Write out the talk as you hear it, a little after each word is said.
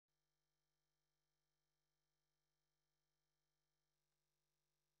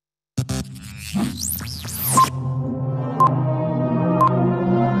Good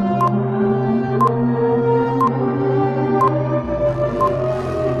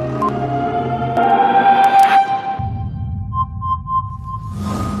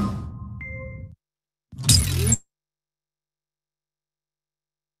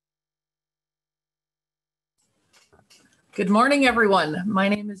morning, everyone. My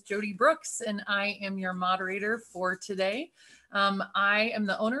name is Jody Brooks, and I am your moderator for today. I am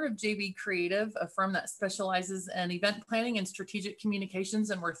the owner of JB Creative, a firm that specializes in event planning and strategic communications,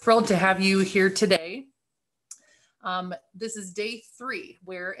 and we're thrilled to have you here today. This is day 3,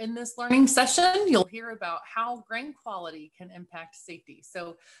 where in this learning session, you'll hear about how grain quality can impact safety.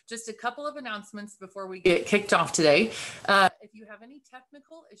 So just a couple of announcements before we get kicked off today. If you have any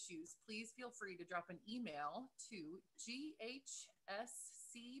technical issues, please feel free to drop an email to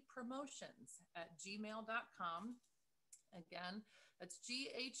ghscpromotions@gmail.com. Again, that's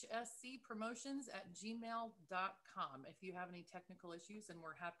ghscpromotions@gmail.com if you have any technical issues, and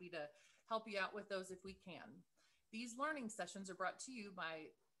we're happy to help you out with those if we can. These learning sessions are brought to you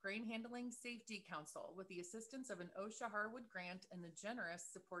by Grain Handling Safety Council with the assistance of an OSHA Harwood grant and the generous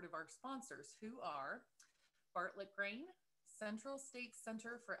support of our sponsors, who are Bartlett Grain, Central States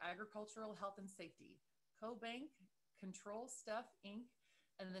Center for Agricultural Health and Safety, CoBank, Control Stuff, Inc.,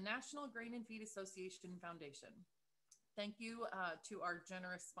 and the National Grain and Feed Association Foundation. Thank you to our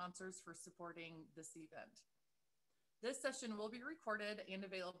generous sponsors for supporting this event. This session will be recorded and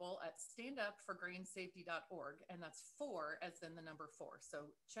available at standupforgrainsafety.org, and that's 4 as in the number 4.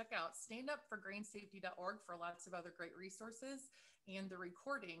 So check out standupforgrainsafety.org for lots of other great resources and the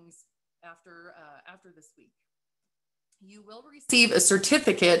recordings after this week. You will receive a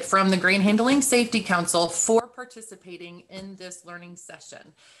certificate from the Grain Handling Safety Council for participating in this learning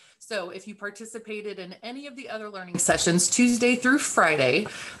session. So if you participated in any of the other learning sessions, Tuesday through Friday,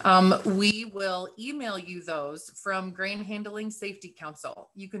 we will email you those from Grain Handling Safety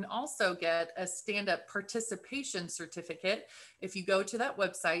Council. You can also get a stand-up participation certificate if you go to that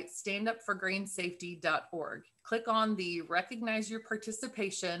website, standupforgrainsafety.org. Click on the Recognize Your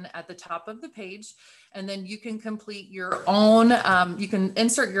Participation at the top of the page, and then you can complete your own, you can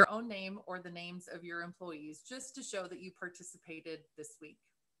insert your own name or the names of your employees just to show that you participated this week.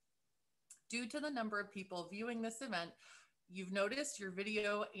 Due to the number of people viewing this event, you've noticed your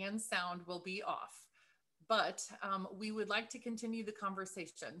video and sound will be off, but we would like to continue the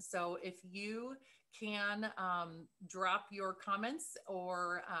conversation. So if you can drop your comments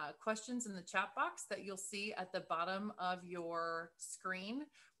or questions in the chat box that you'll see at the bottom of your screen,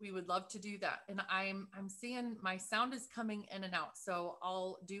 we would love to do that. And I'm seeing my sound is coming in and out, so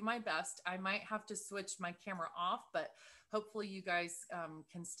I'll do my best. I might have to switch my camera off, but hopefully you guys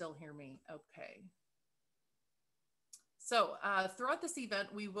can still hear me okay. So throughout this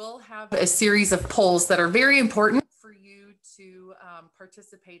event, we will have a series of polls that are very important for you to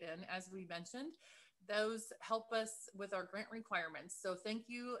participate in. As we mentioned, those help us with our grant requirements. So thank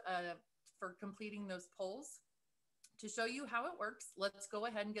you for completing those polls. To show you how it works, let's go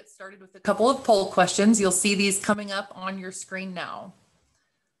ahead and get started with a couple of poll questions. You'll see these coming up on your screen now.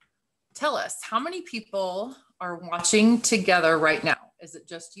 Tell us, how many people are watching together right now? Is it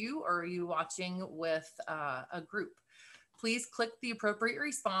just you, or are you watching with a group? Please click the appropriate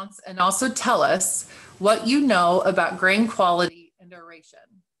response and also tell us what you know about grain quality and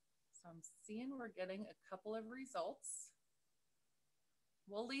aeration. So I'm seeing we're getting a couple of results.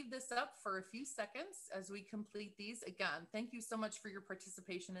 We'll leave this up for a few seconds as we complete these. Again, thank you so much for your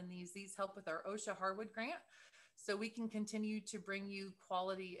participation in these. These help with our OSHA Harwood grant, so we can continue to bring you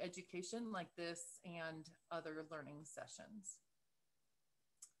quality education like this and other learning sessions.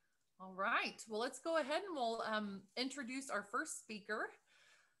 All right, well, let's go ahead and we'll introduce our first speaker,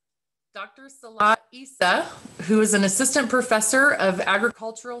 Dr. Salah Issa, who is an assistant professor of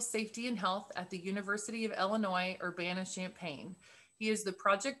agricultural safety and health at the University of Illinois, Urbana-Champaign. He is the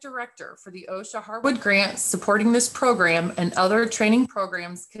project director for the OSHA Harwood grant supporting this program and other training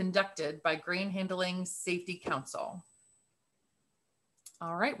programs conducted by Grain Handling Safety Council.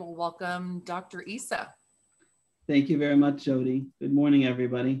 All right, well, welcome, Dr. Issa. Thank you very much, Jody. Good morning,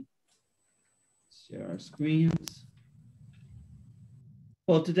 everybody. Share our screens.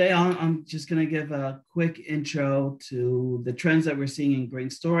 Well, today I'm just going to give a quick intro to the trends that we're seeing in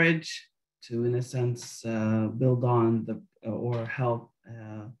grain storage to, in a sense, build on the or help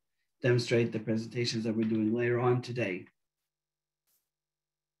demonstrate the presentations that we're doing later on today.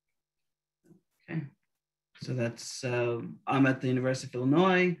 Okay, so that's, I'm at the University of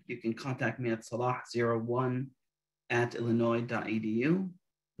Illinois. You can contact me at salah01@illinois.edu.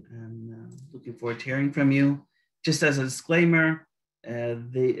 And looking forward to hearing from you. Just as a disclaimer,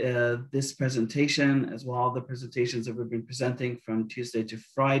 This presentation, as well all the presentations that we've been presenting from Tuesday to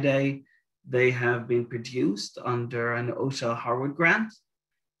Friday, they have been produced under an OSHA Harvard grant.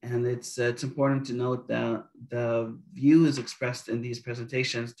 And it's important to note that the views expressed in these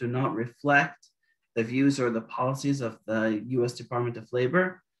presentations do not reflect the views or the policies of the US Department of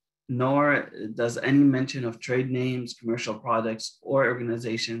Labor, nor does any mention of trade names, commercial products, or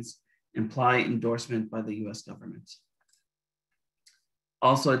organizations imply endorsement by the US government.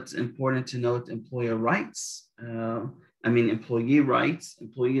 Also, it's important to note employer rights. Employee rights.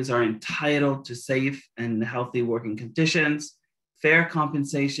 Employees are entitled to safe and healthy working conditions, fair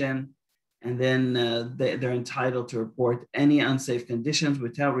compensation, and then they're entitled to report any unsafe conditions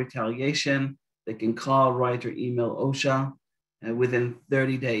without retaliation. They can call, write, or email OSHA within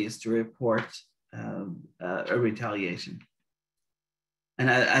 30 days to report a retaliation. And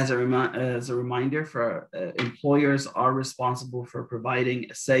as a reminder, for employers are responsible for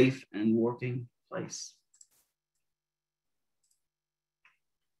providing a safe and working place.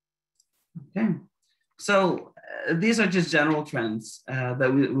 Okay, so these are just general trends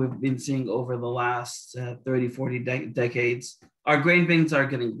that we've been seeing over the last 30, 40 decades. Our grain bins are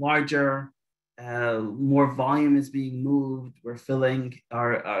getting larger, more volume is being moved, we're filling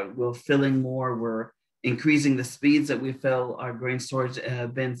more, we're increasing the speeds that we fill our grain storage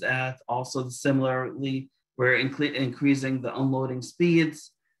bins at. Also, similarly, we're increasing the unloading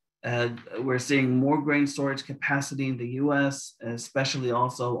speeds. We're seeing more grain storage capacity in the US, especially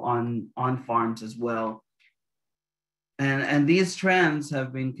also on farms as well. And these trends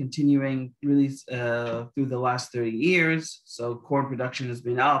have been continuing really through the last 30 years. So corn production has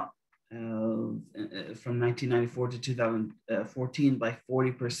been up from 1994 to 2014 by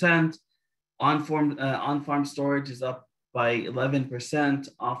 40%. On-farm storage is up by 11%.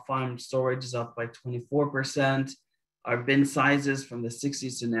 Off-farm storage is up by 24%. Our bin sizes from the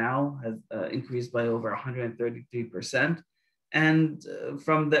 60s to now have increased by over 133%. And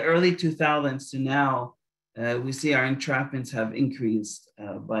from the early 2000s to now, we see our entrapments have increased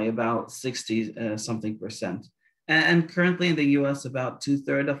by about 60 something percent. And currently in the US, about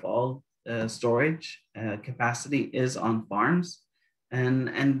 2/3 of all storage capacity is on farms.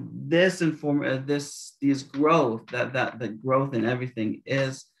 And this growth, the growth in everything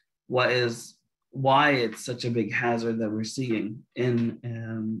is why it's such a big hazard that we're seeing in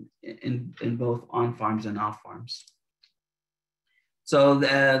both on farms and off farms. So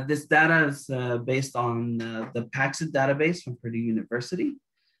this data is based on the PAXID database from Purdue University.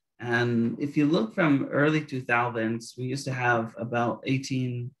 And if you look from early 2000s, we used to have about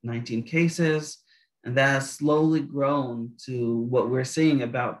 18, 19 cases, and that has slowly grown to what we're seeing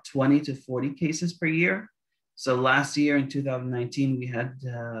about 20 to 40 cases per year. So last year in 2019, we had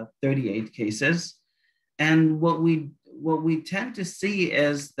 38 cases. And what we tend to see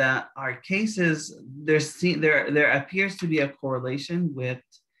is that our cases, there appears to be a correlation with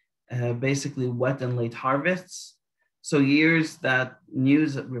basically wet and late harvests. So years that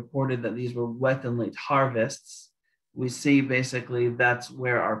news reported that these were wet and late harvests, we see basically that's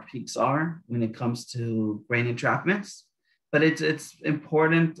where our peaks are when it comes to grain entrapments. But it's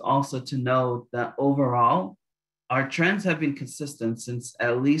important also to note that overall, our trends have been consistent since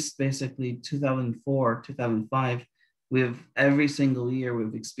at least basically 2004, 2005. Every single year,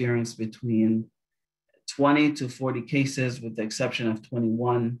 we've experienced between 20 to 40 cases, with the exception of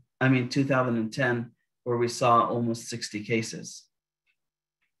 2010, where we saw almost 60 cases.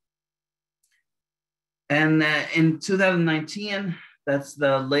 And in 2019, that's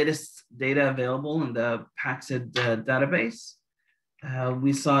the latest data available in the PAXID database.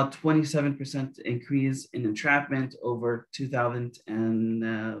 We saw a 27% increase in entrapment over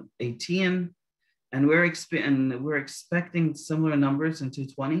 2018. And we're expecting similar numbers in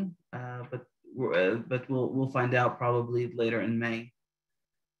 2020, but we'll find out probably later in May.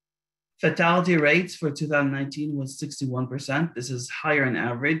 Fatality rates for 2019 was 61%. This is higher on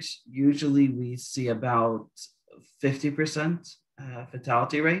average. Usually we see about 50%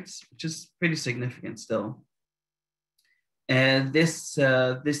 fatality rates, which is pretty significant still. And this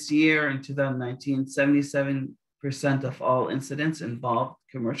year in 2019, 77% of all incidents involved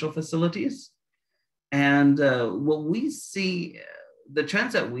commercial facilities. And what we see, the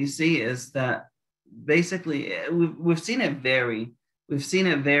trends that we see is that basically we've seen it vary. We've seen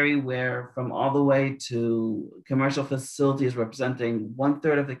it vary where from all the way to commercial facilities representing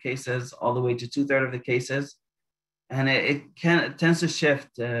 1/3 of the cases, all the way to 2/3 of the cases. And it tends to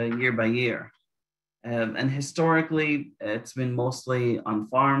shift year by year. And historically, it's been mostly on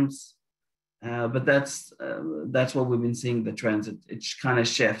farms, but that's what we've been seeing the trends. It kind of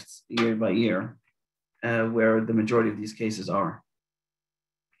shifts year by year where the majority of these cases are.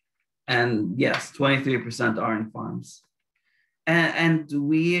 And yes, 23% are in farms. And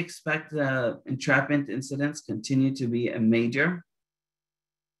we expect entrapment incidents continue to be a major.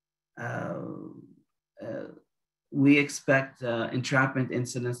 Uh, uh, we expect entrapment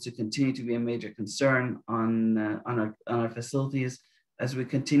incidents to continue to be a major concern on our facilities as we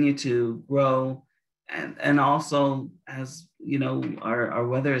continue to grow, and also as you know our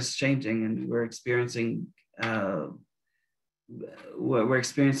weather is changing and uh, we're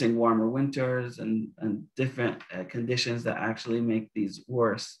experiencing warmer winters and different conditions that actually make these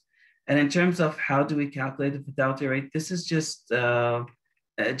worse. And in terms of how do we calculate the fatality rate, this is just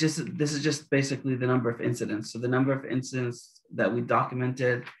basically the number of incidents. So the number of incidents that we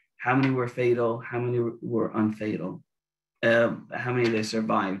documented, how many were fatal, how many were unfatal, how many they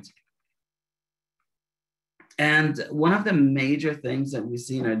survived. And one of the major things that we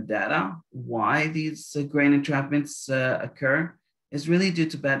see in our data, why these grain entrapments occur, is really due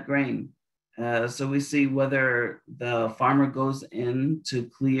to bad grain. So we see whether the farmer goes in to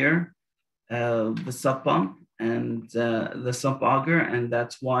clear the sump pump and the sump auger, and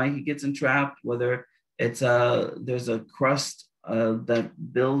that's why he gets entrapped, whether there's a crust that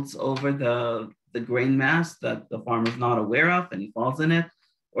builds over the grain mass that the farmer's not aware of and he falls in it,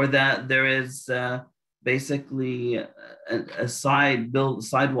 or that there is basically a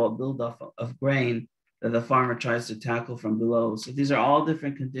sidewall buildup of grain that the farmer tries to tackle from below. So these are all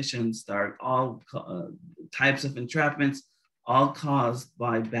different conditions that are all types of entrapments, all caused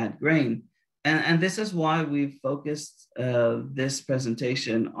by bad grain. And this is why we've focused this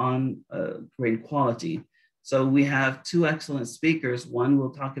presentation on grain quality. So we have two excellent speakers. One will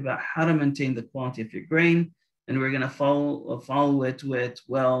talk about how to maintain the quality of your grain, and we're going to follow it with,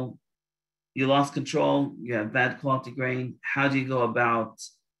 well, you lost control, you have bad quality grain. How do you go about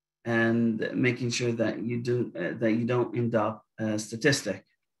and making sure that you don't end up a statistic?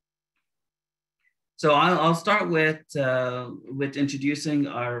 So I'll start with introducing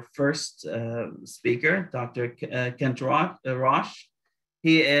our first speaker, Dr. Kent Rausch.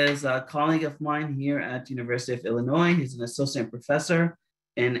 He is a colleague of mine here at University of Illinois. He's an associate professor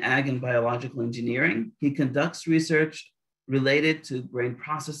in ag and biological engineering. He conducts research related to grain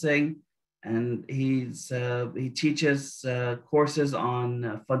processing, and he teaches courses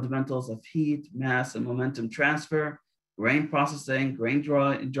on fundamentals of heat, mass, and momentum transfer, grain processing, grain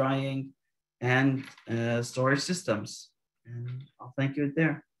drying, and storage systems. And I'll thank you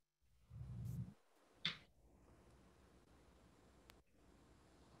there.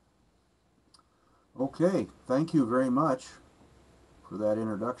 Okay, thank you very much for that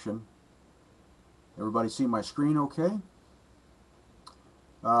introduction. Everybody see my screen okay?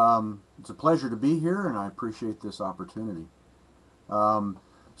 It's a pleasure to be here, and I appreciate this opportunity. Like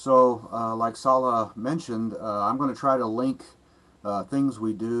Salah mentioned, I'm going to try to link things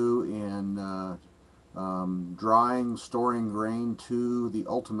we do in drying, storing grain to the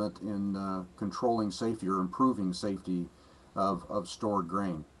ultimate in controlling safety or improving safety of stored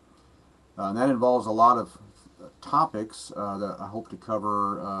grain. And that involves a lot of topics that I hope to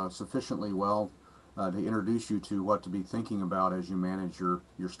cover sufficiently well to introduce you to what to be thinking about as you manage your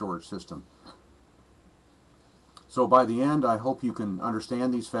storage system. So by the end, I hope you can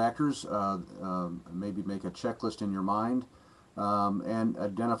understand these factors, maybe make a checklist in your mind, and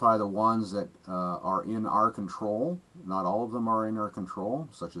identify the ones that are in our control. Not all of them are in our control,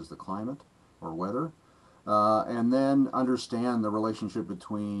 such as the climate or weather. And then understand the relationship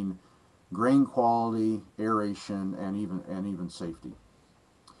between grain quality, aeration, and even safety.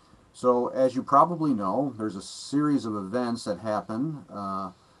 So as you probably know, there's a series of events that happen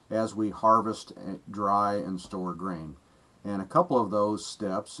as we harvest, dry, and store grain. And a couple of those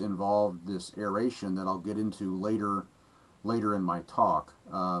steps involve this aeration that I'll get into later in my talk.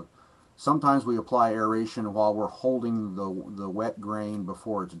 Sometimes we apply aeration while we're holding the wet grain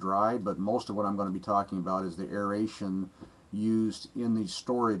before it's dried, but most of what I'm going to be talking about is the aeration used in these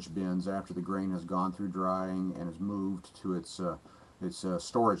storage bins after the grain has gone through drying and is moved to its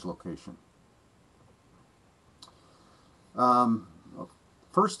storage location.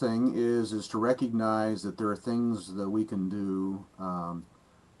 First thing is to recognize that there are things that we can do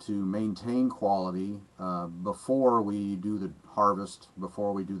to maintain quality before we do the harvest,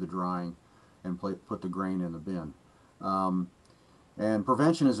 before we do the drying, and put the grain in the bin. And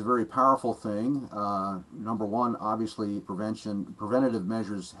prevention is a very powerful thing. Number one, obviously, preventative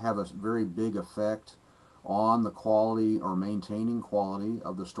measures have a very big effect on the quality or maintaining quality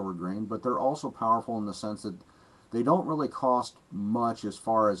of the stored grain, but they're also powerful in the sense that they don't really cost much as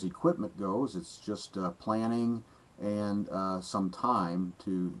far as equipment goes. It's just planning and some time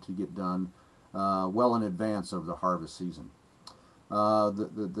to get done well in advance of the harvest season.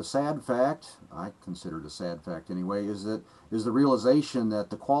 The sad fact, I consider it a sad fact anyway, is the realization that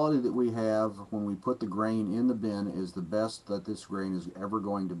the quality that we have when we put the grain in the bin is the best that this grain is ever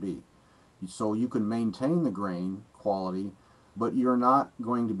going to be. So you can maintain the grain quality, but you're not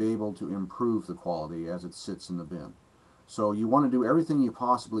going to be able to improve the quality as it sits in the bin. So you want to do everything you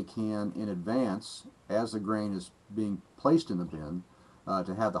possibly can in advance as the grain is being placed in the bin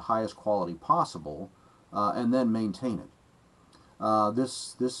to have the highest quality possible, and then maintain it.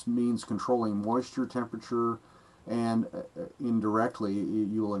 This means controlling moisture, temperature, and indirectly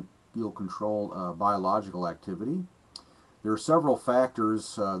you'll control biological activity. There are several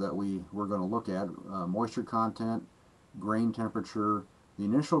factors that we're going to look at: moisture content, grain temperature, the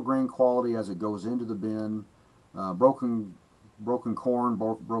initial grain quality as it goes into the bin, broken corn,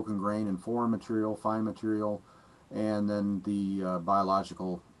 broken grain and foreign material, fine material, and then the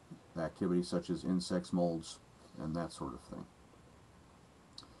biological activity such as insects, molds, and that sort of thing.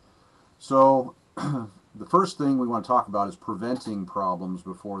 So the first thing we want to talk about is preventing problems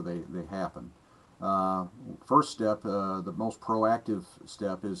before they happen. First step, the most proactive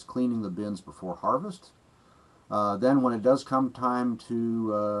step, is cleaning the bins before harvest. Then when it does come time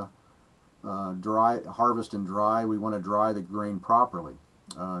to harvest and dry, we want to dry the grain properly,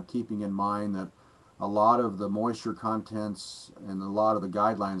 keeping in mind that a lot of the moisture contents and a lot of the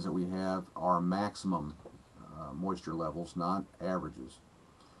guidelines that we have are maximum moisture levels, not averages.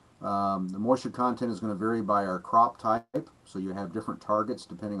 The moisture content is going to vary by our crop type, so you have different targets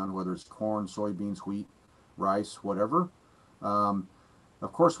depending on whether it's corn, soybeans, wheat, rice, whatever.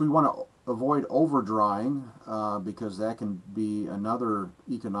 Of course, we want to avoid over drying because that can be another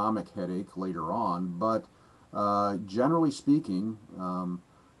economic headache later on, but generally speaking,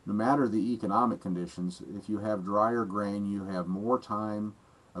 no matter the economic conditions, if you have drier grain, you have more time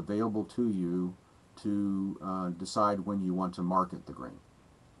available to you to decide when you want to market the grain.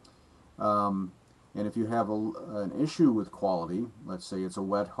 And if you have an issue with quality, let's say it's a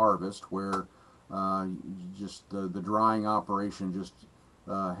wet harvest where just the drying operation just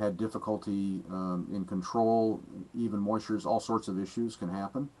had difficulty in control, even moistures, all sorts of issues can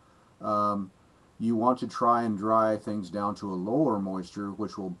happen. You want to try and dry things down to a lower moisture,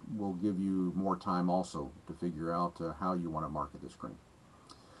 which will give you more time also to figure out how you want to market this grain.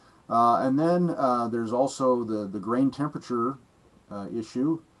 And then there's also the grain temperature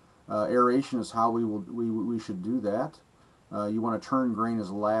issue. Aeration is how we should do that. You want to turn grain as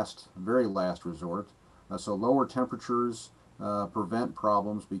a very last resort. So lower temperatures prevent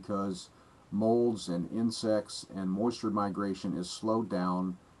problems because molds and insects and moisture migration is slowed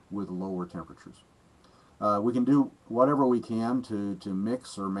down with lower temperatures. We can do whatever we can to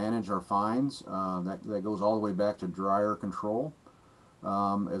mix or manage our fines. That goes all the way back to dryer control,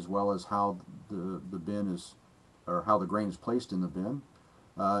 as well as how the bin is, or how the grain is placed in the bin.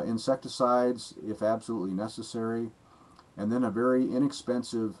 Insecticides if absolutely necessary, and then a very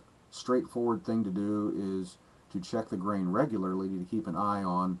inexpensive, straightforward thing to do is to check the grain regularly to keep an eye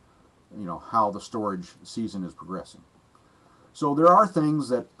on, how the storage season is progressing. So there are things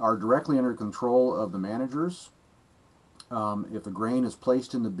that are directly under control of the managers. If the grain is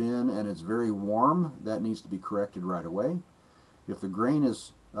placed in the bin and it's very warm, that needs to be corrected right away. If the grain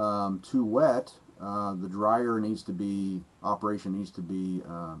is too wet, the dryer operation needs to be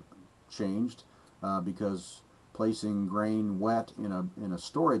changed because placing grain wet in a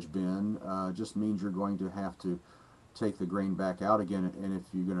storage bin just means you're going to have to take the grain back out again, and if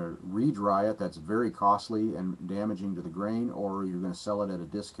you're going to re-dry it, that's very costly and damaging to the grain, or you're going to sell it at a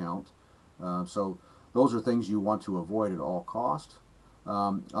discount. So those are things you want to avoid at all cost.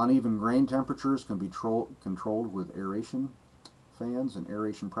 Uneven grain temperatures can be controlled with aeration fans and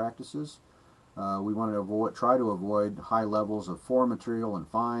aeration practices. We want to try to avoid high levels of foreign material and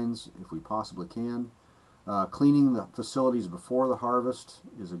fines if we possibly can. Cleaning the facilities before the harvest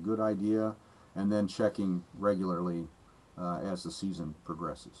is a good idea, and then checking regularly as the season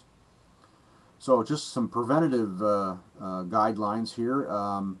progresses. So just some preventative guidelines here.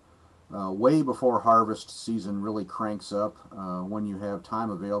 Way before harvest season really cranks up, when you have time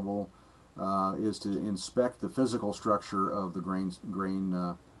available, is to inspect the physical structure of the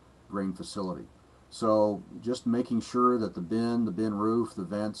grain facility. So just making sure that the bin roof, the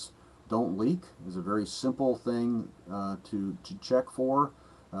vents don't leak is a very simple thing to check for,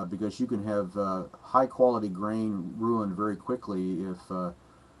 because you can have high quality grain ruined very quickly if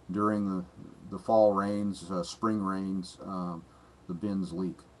during the fall rains, spring rains, the bins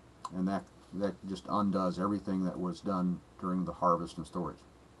leak, and that just undoes everything that was done during the harvest and storage.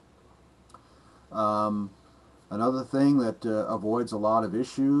 Another thing that avoids a lot of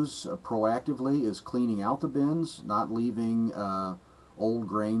issues proactively is cleaning out the bins, not leaving old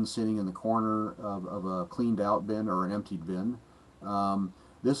grain sitting in the corner of a cleaned out bin or an emptied bin.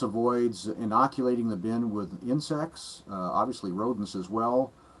 This avoids inoculating the bin with insects, obviously rodents as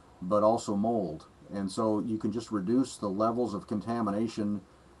well, but also mold. And so you can just reduce the levels of contamination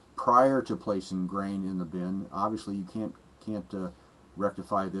prior to placing grain in the bin. Obviously you can't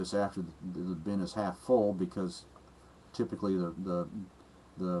rectify this after the bin is half full, because typically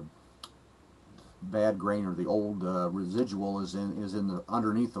the bad grain or the old residual is in the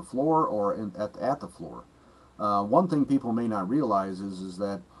underneath the floor or at the floor. One thing people may not realize is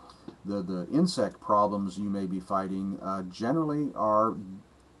that the insect problems you may be fighting generally are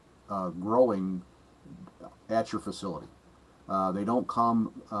growing at your facility. They don't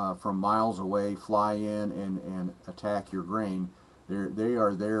come from miles away, fly in and attack your grain. They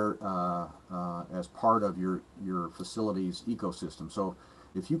are there as part of your facility's ecosystem. So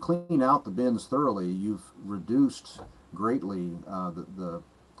if you clean out the bins thoroughly, you've reduced greatly the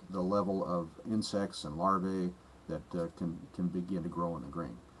level of insects and larvae that can begin to grow in the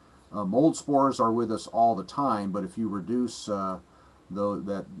grain. Mold spores are with us all the time, but if you reduce that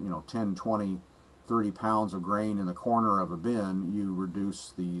 10, 20, 30 pounds of grain in the corner of a bin, you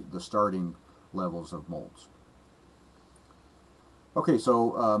reduce the starting levels of molds. Okay,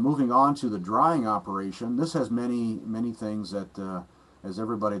 so moving on to the drying operation, this has many things that, as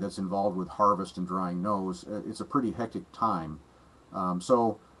everybody that's involved with harvest and drying knows, it's a pretty hectic time.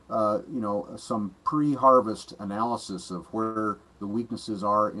 Some pre-harvest analysis of where the weaknesses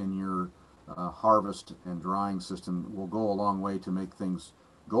are in your harvest and drying system will go a long way to make things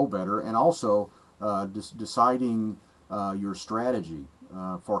go better, and also deciding your strategy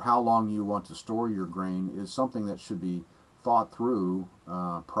for how long you want to store your grain is something that should be thought through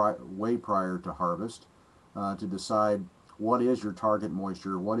way prior to harvest, to decide what is your target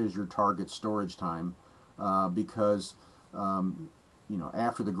moisture, what is your target storage time, because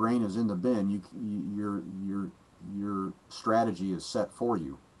after the grain is in the bin, your strategy is set for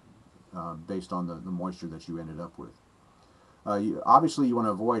you based on the moisture that you ended up with. Obviously, you want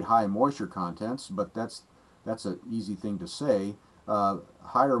to avoid high moisture contents, but that's an easy thing to say.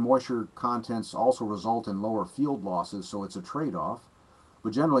 Higher moisture contents also result in lower field losses, so it's a trade-off.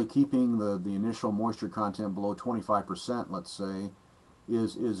 But generally, keeping the initial moisture content below 25%, let's say,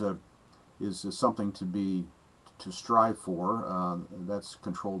 is something to strive for. That's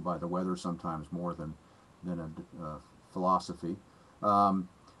controlled by the weather sometimes more than a philosophy.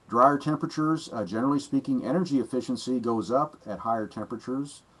 Drier temperatures, generally speaking, energy efficiency goes up at higher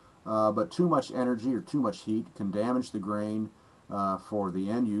temperatures, but too much energy or too much heat can damage the grain for the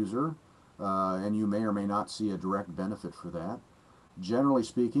end user, and you may or may not see a direct benefit for that. Generally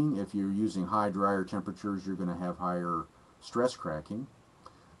speaking, if you're using high drier temperatures, you're going to have higher stress cracking.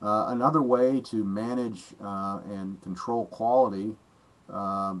 Another way to manage and control quality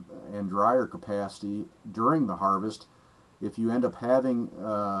and dryer capacity during the harvest, if you end up having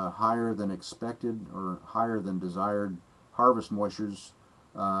higher than expected or higher than desired harvest moistures,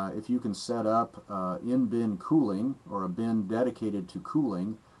 if you can set up in-bin cooling or a bin dedicated to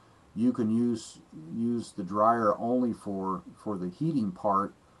cooling, you can use the dryer only for the heating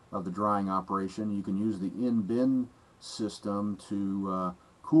part of the drying operation. You can use the in-bin system to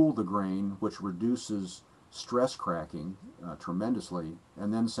cool the grain, which reduces stress cracking tremendously,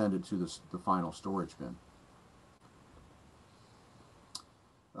 and then send it to the final storage bin.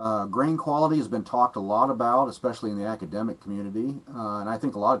 Grain quality has been talked a lot about, especially in the academic community, and I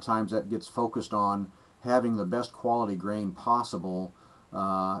think a lot of times that gets focused on having the best quality grain possible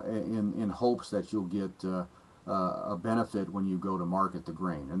in hopes that you'll get a benefit when you go to market the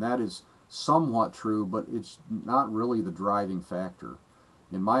grain. And that is somewhat true, but it's not really the driving factor.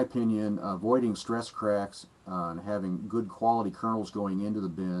 In my opinion, avoiding stress cracks and having good quality kernels going into the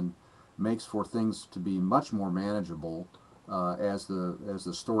bin makes for things to be much more manageable as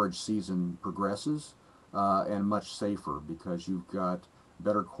the storage season progresses, and much safer because you've got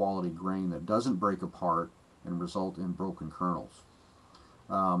better quality grain that doesn't break apart and result in broken kernels.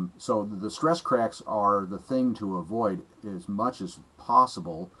 So the stress cracks are the thing to avoid as much as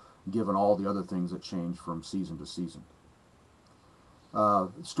possible, given all the other things that change from season to season.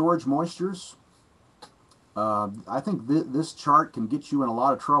 Storage moistures. I think this chart can get you in a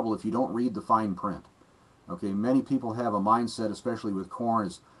lot of trouble if you don't read the fine print. Okay, many people have a mindset, especially with corn,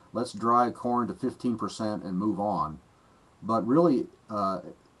 is let's dry corn to 15% and move on. But really,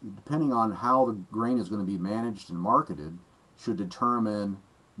 depending on how the grain is going to be managed and marketed, should determine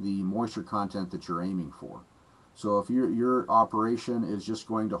the moisture content that you're aiming for. So if your operation is just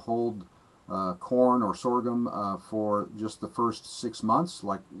going to hold corn or sorghum for just the first 6 months,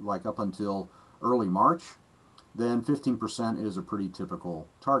 like up until early March, then 15% is a pretty typical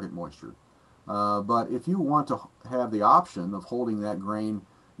target moisture. But if you want to have the option of holding that grain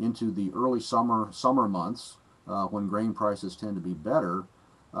into the early summer months, when grain prices tend to be better,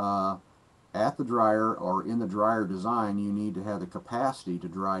 at the dryer or in the dryer design, you need to have the capacity to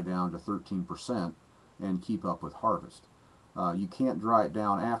dry down to 13% and keep up with harvest. You can't dry it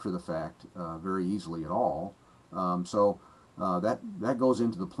down after the fact very easily at all. That goes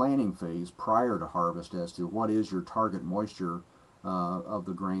into the planning phase prior to harvest as to what is your target moisture of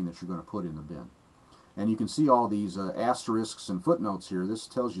the grain that you're going to put in the bin. And you can see all these asterisks and footnotes here. This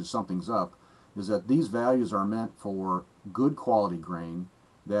tells you something's up, is that these values are meant for good quality grain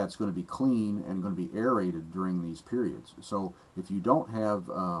that's going to be clean and going to be aerated during these periods. So if you don't have,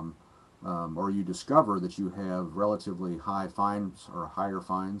 or you discover that you have relatively high fines or higher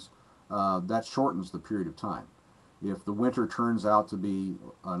fines, that shortens the period of time. If the winter turns out to be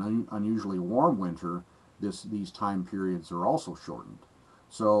an unusually warm winter, these time periods are also shortened.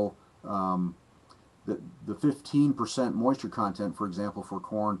 So the 15% moisture content, for example, for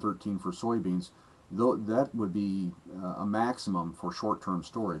corn, 13 for soybeans, that would be a maximum for short-term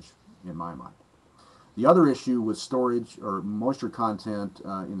storage in my mind. The other issue with storage or moisture content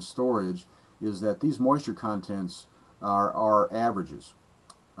in storage is that these moisture contents are averages,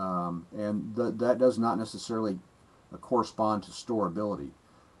 and that does not necessarily correspond to storability.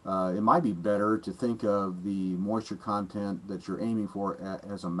 It might be better to think of the moisture content that you're aiming for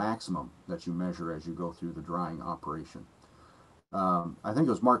as a maximum that you measure as you go through the drying operation. I think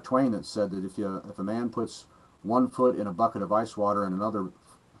it was Mark Twain that said that if a man puts 1 foot in a bucket of ice water and another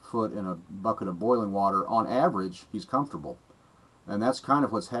foot in a bucket of boiling water, on average, he's comfortable. And that's kind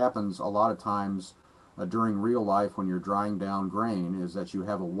of what happens a lot of times during real life when you're drying down grain, is that you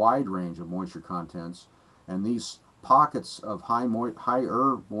have a wide range of moisture contents, and these pockets of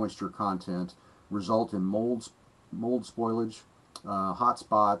higher moisture content result in mold spoilage, hot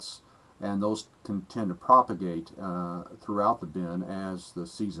spots, and those can tend to propagate throughout the bin as the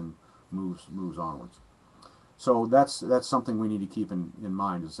season moves onwards. So that's something we need to keep in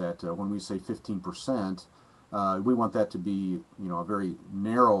mind, is that when we say 15%, we want that to be, a very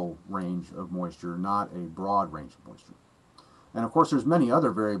narrow range of moisture, not a broad range of moisture. And of course, there's many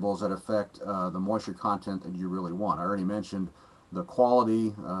other variables that affect the moisture content that you really want. I already mentioned the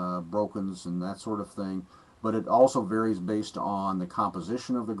quality, brokens, and that sort of thing, but it also varies based on the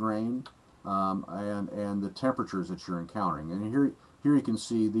composition of the grain and the temperatures that you're encountering. And here you can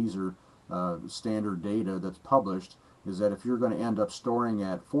see these are standard data that's published, is that if you're going to end up storing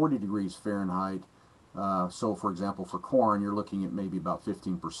at 40 degrees Fahrenheit, so for example for corn, you're looking at maybe about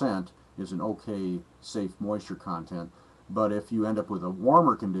 15% is an okay, safe moisture content. But if you end up with a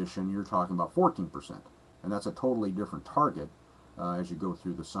warmer condition, you're talking about 14%. And that's a totally different target as you go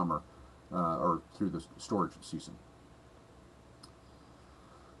through the summer or through the storage season.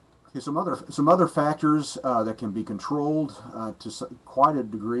 Okay, some other factors that can be controlled to quite a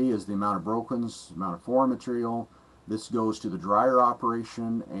degree is the amount of brokens, the amount of foreign material. This goes to the dryer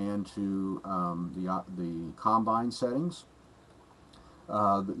operation and to the combine settings.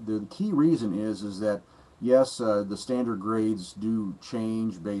 The key reason is that yes, the standard grades do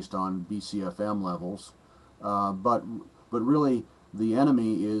change based on BCFM levels, but really the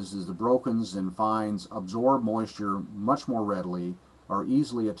enemy is the brokens and fines absorb moisture much more readily, are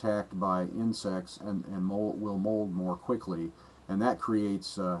easily attacked by insects, and will mold more quickly, and that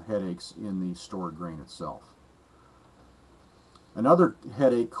creates headaches in the stored grain itself. Another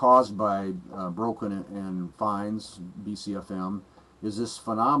headache caused by broken and fines, BCFM, is this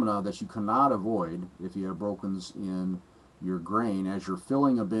phenomena that you cannot avoid if you have brokens in your grain. As you're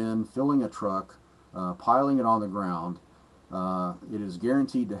filling a bin, filling a truck, piling it on the ground, it is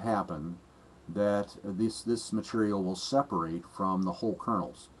guaranteed to happen that this material will separate from the whole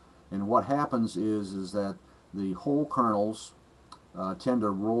kernels. And what happens is that the whole kernels tend to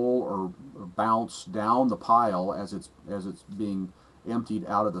roll or bounce down the pile as it's being emptied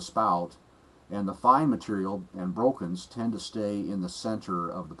out of the spout, and the fine material and brokens tend to stay in the center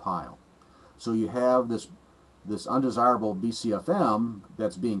of the pile. So you have this undesirable BCFM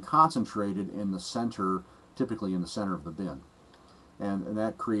that's being concentrated in the center, typically in the center of the bin, and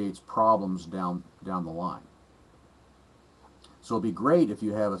that creates problems down the line. So it'd be great if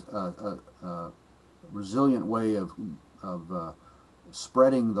you have a resilient way of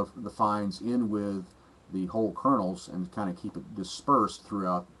spreading the fines in with the whole kernels and kind of keep it dispersed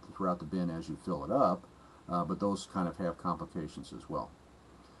throughout the bin as you fill it up, but those kind of have complications as well.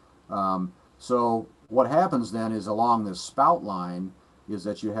 So what happens then is along this spout line is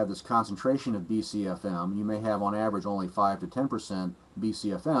that you have this concentration of BCFM. You may have on average only 5 to 10%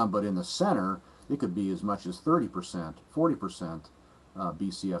 BCFM, but in the center it could be as much as 30%, 40%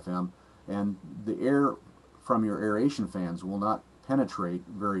 BCFM, and the air from your aeration fans will not penetrate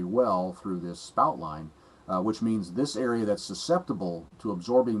very well through this spout line, which means this area that's susceptible to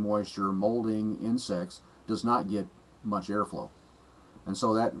absorbing moisture, molding, insects, does not get much airflow. And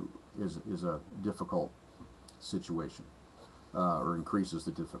so that is a difficult situation, or increases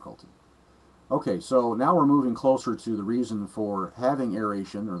the difficulty. Okay, so now we're moving closer to the reason for having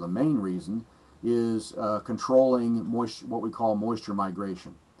aeration, or the main reason is controlling moisture, what we call moisture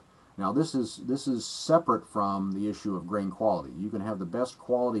migration. Now this is separate from the issue of grain quality. You can have the best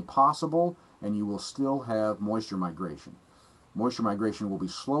quality possible and you will still have moisture migration. Moisture migration will be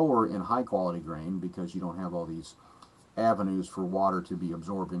slower in high quality grain because you don't have all these avenues for water to be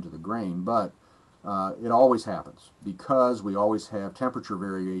absorbed into the grain, but it always happens because we always have temperature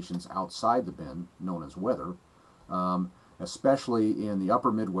variations outside the bin, known as weather, especially in the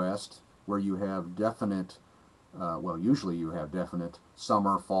upper Midwest where you have definite, well, usually you have definite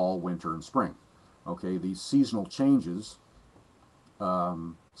summer, fall, winter, and spring. Okay, these seasonal changes,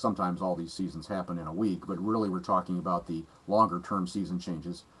 sometimes all these seasons happen in a week, but really we're talking about the longer term season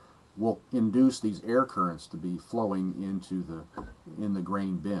changes, will induce these air currents to be flowing into the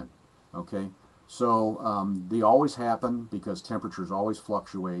grain bin. Okay, so they always happen because temperatures always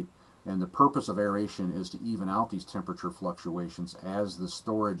fluctuate, and the purpose of aeration is to even out these temperature fluctuations as the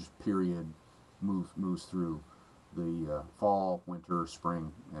storage period moves through the fall, winter,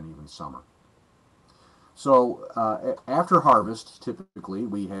 spring, and even summer. So after harvest, typically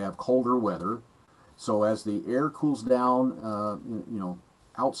we have colder weather. So as the air cools down,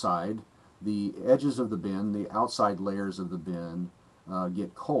 outside, the edges of the bin, the outside layers of the bin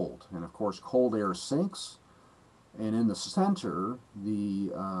get cold, and of course cold air sinks, and in the center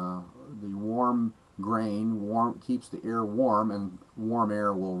the warm grain keeps the air warm, and warm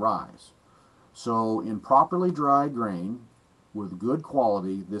air will rise. So in properly dried grain with good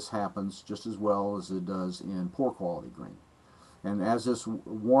quality, this happens just as well as it does in poor quality grain. And as this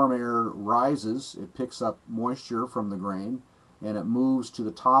warm air rises, it picks up moisture from the grain and it moves to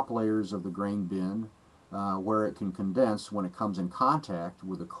the top layers of the grain bin where it can condense when it comes in contact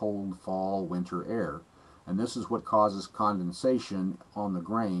with the cold fall, winter air. And this is what causes condensation on the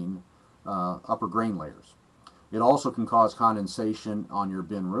grain, upper grain layers. It also can cause condensation on your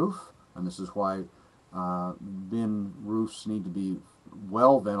bin roof, and this is why bin roofs need to be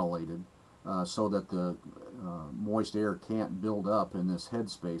well ventilated so that the moist air can't build up in this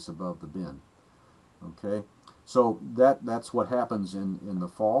headspace above the bin. Okay, so that's what happens in the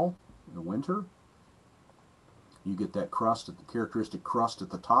fall, in the winter. You get that crust, the characteristic crust at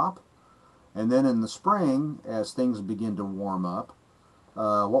the top, and then in the spring, as things begin to warm up,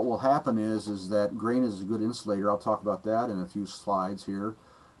 what will happen is that grain is a good insulator. I'll talk about that in a few slides here,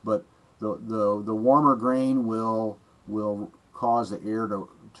 but the warmer grain will cause the air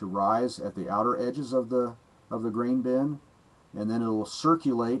to rise at the outer edges of the grain bin, and then it will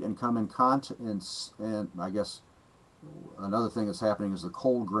circulate and come in contact. And I guess another thing that's happening is the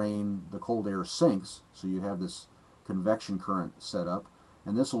cold air sinks, so you have this convection current set up,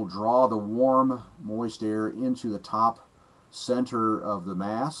 and this will draw the warm, moist air into the top center of the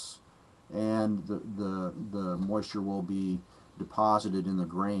mass, and the moisture will be deposited in the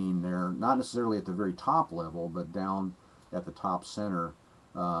grain there, not necessarily at the very top level, but down at the top center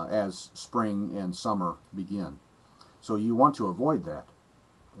as spring and summer begin. So you want to avoid that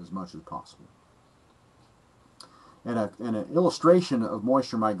as much as possible. And an illustration of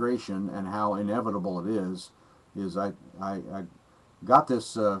moisture migration and how inevitable it is I got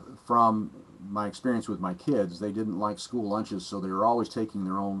this from my experience with my kids. They didn't like school lunches, so they were always taking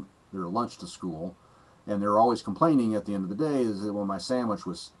their lunch to school, and they were always complaining at the end of the day is that when my sandwich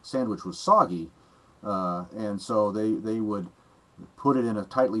was soggy, and so they would put it in a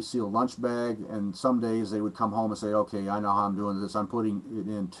tightly sealed lunch bag, and some days they would come home and say, okay, I know how I'm doing this. I'm putting it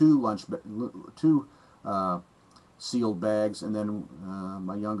in two sealed bags, and then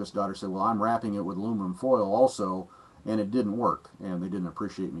my youngest daughter said, well, I'm wrapping it with aluminum foil also, and it didn't work, and they didn't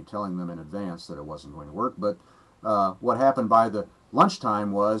appreciate me telling them in advance that it wasn't going to work. But what happened by the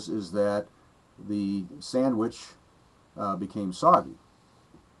lunchtime is that the sandwich became soggy,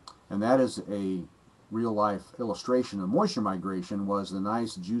 and that is a real-life illustration of moisture migration. Was the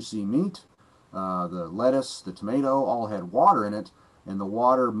nice juicy meat, the lettuce, the tomato, all had water in it, and the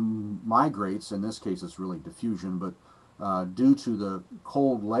water migrates. In this case it's really diffusion, but due to the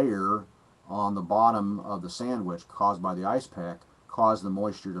cold layer on the bottom of the sandwich caused by the ice pack, caused the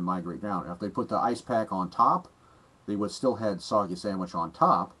moisture to migrate down. If they put the ice pack on top, they would still had soggy sandwich on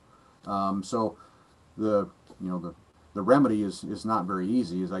top. So the The remedy is not very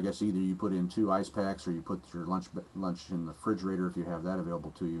easy. Is I guess either you put in 2 ice packs or you put your lunch in the refrigerator if you have that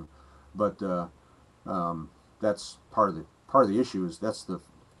available to you. But that's part of the issue. Is that's the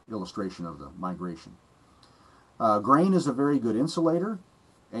illustration of the migration. Grain is a very good insulator,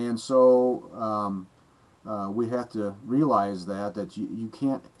 and so we have to realize that you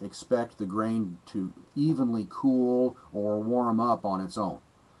can't expect the grain to evenly cool or warm up on its own.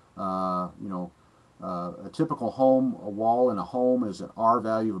 You know, a typical home, a wall in a home is an R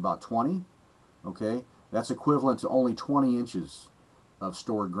value of about 20. Okay, that's equivalent to only 20 inches of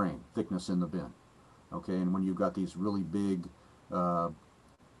stored grain thickness in the bin. Okay, and when you've got these really big,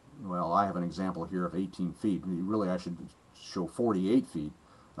 well, I have an example here of 18 feet. Really, I should show 48 feet.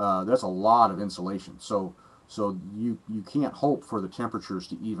 That's a lot of insulation. So you can't hope for the temperatures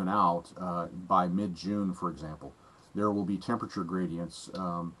to even out by mid-June, for example. There will be temperature gradients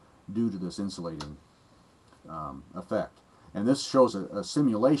due to this insulating effect. And this shows a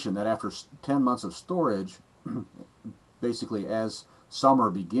simulation that after 10 months of storage, basically as summer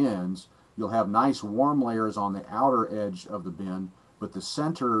begins, you'll have nice warm layers on the outer edge of the bin, but the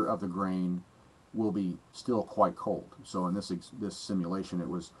center of the grain will be still quite cold. So in this simulation, it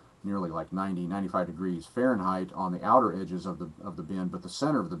was nearly like 90, 95 degrees Fahrenheit on the outer edges of the bin, but the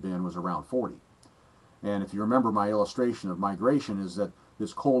center of the bin was around 40. And if you remember my illustration of migration, is that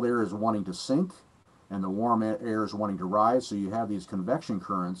this cold air is wanting to sink and the warm air is wanting to rise, so you have these convection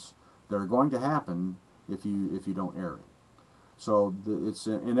currents that are going to happen if you don't aerate. So it's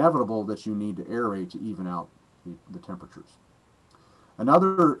inevitable that you need to aerate to even out the temperatures.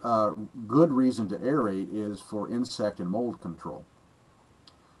 Another good reason to aerate is for insect and mold control.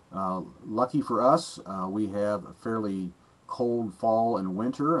 Lucky for us, we have a fairly cold fall and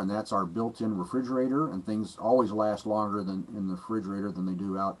winter, and that's our built-in refrigerator, and things always last longer than in the refrigerator than they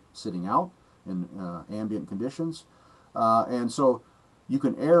do out sitting out in ambient conditions. And so you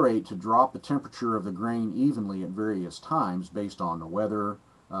can aerate to drop the temperature of the grain evenly at various times based on the weather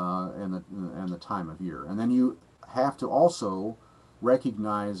and the time of year. And then you have to also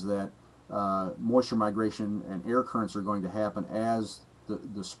recognize that moisture migration and air currents are going to happen as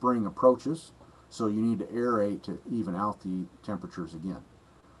the spring approaches, so you need to aerate to even out the temperatures again.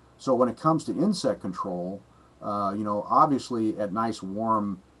 So when it comes to insect control, you know, obviously at nice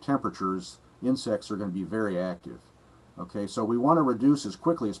warm temperatures, insects are going to be very active. Okay, so we want to reduce as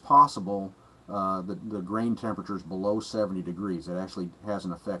quickly as possible the grain temperatures below 70 degrees. It actually has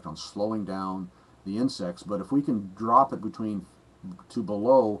an effect on slowing down the insects, but if we can drop it to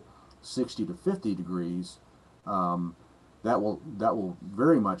below 60 to 50 degrees, that will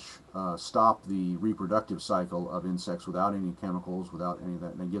very much stop the reproductive cycle of insects without any chemicals, without any of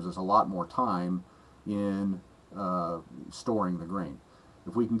that, and it gives us a lot more time in storing the grain.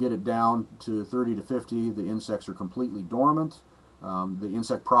 If we can get it down to 30 to 50, the insects are completely dormant. The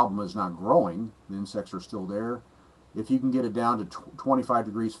insect problem is not growing. The insects are still there. If you can get it down to 25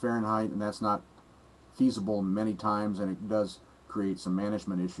 degrees Fahrenheit, and that's not feasible many times, and it does create some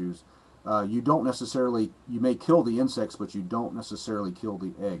management issues, you may kill the insects, but you don't necessarily kill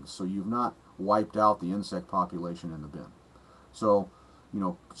the eggs. So you've not wiped out the insect population in the bin. So, you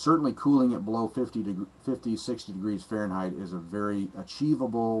know, certainly cooling it below 50, 60 degrees Fahrenheit is a very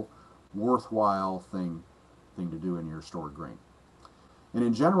achievable, worthwhile thing to do in your stored grain. And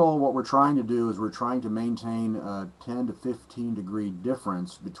in general, what we're trying to do is we're trying to maintain a 10 to 15 degree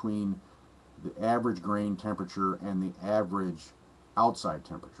difference between the average grain temperature and the average outside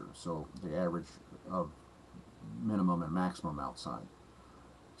temperature, so the average of minimum and maximum outside.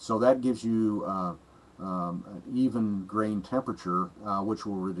 So that gives you an even grain temperature, which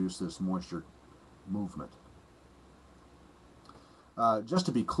will reduce this moisture movement. Just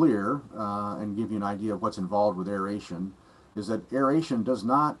to be clear and give you an idea of what's involved with aeration, is that aeration does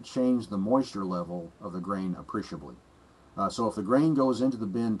not change the moisture level of the grain appreciably. So if the grain goes into the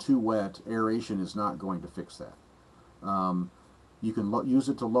bin too wet, aeration is not going to fix that. You can use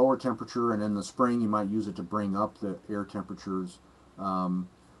it to lower temperature, and in the spring you might use it to bring up the air temperatures. And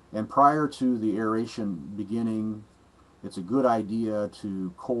prior to the aeration beginning, it's a good idea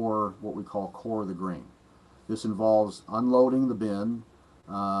to what we call core the grain. This involves unloading the bin.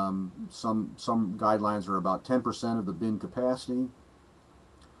 Some guidelines are about 10% of the bin capacity,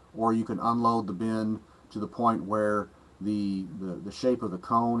 or you can unload the bin to the point where the shape of the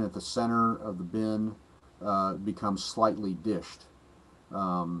cone at the center of the bin becomes slightly dished.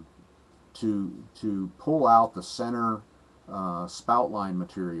 To pull out the center spout line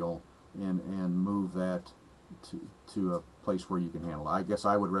material and move that to a place where you can handle it. I guess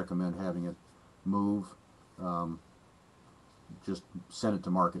I would recommend having it move. Just send it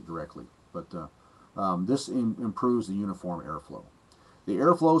to market directly. But This improves the uniform airflow. The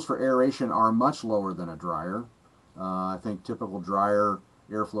airflows for aeration are much lower than a dryer. I think typical dryer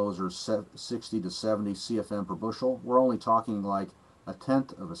airflows are 60 to 70 CFM per bushel. We're only talking like a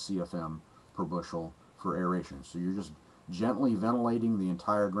tenth of a CFM per bushel for aeration. So you're just gently ventilating the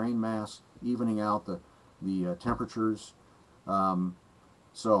entire grain mass, evening out the temperatures.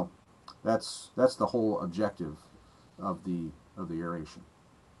 So that's the whole objective of the aeration.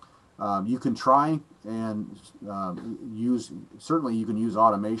 You can try and certainly you can use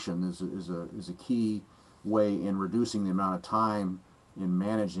automation is a key way in reducing the amount of time in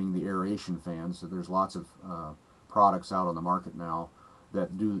managing the aeration fans. So there's lots of products out on the market now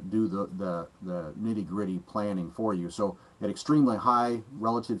that do the nitty-gritty planning for you. So at extremely high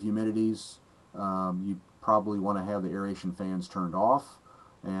relative humidities, you probably want to have the aeration fans turned off,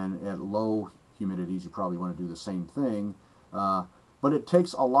 and at low humidities you probably want to do the same thing. But it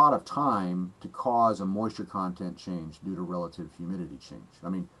takes a lot of time to cause a moisture content change due to relative humidity change. I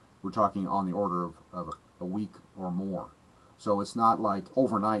mean, we're talking on the order of a week or more. So it's not like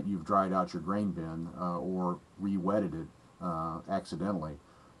overnight you've dried out your grain bin or re-wetted it accidentally.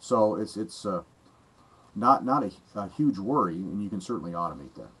 So it's not a huge worry, and you can certainly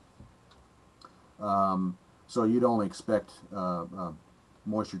automate that. So you'd only expect a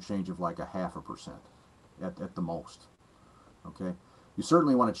moisture change of like 0.5% at the most. Okay. You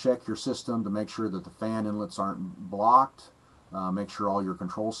certainly want to check your system to make sure that the fan inlets aren't blocked. Make sure all your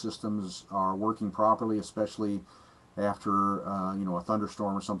control systems are working properly, especially after a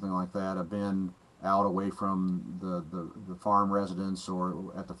thunderstorm or something like that. Have been out away from the farm residence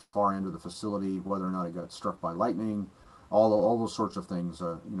or at the far end of the facility, whether or not it got struck by lightning. All those sorts of things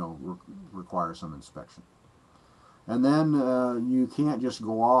require some inspection. And then you can't just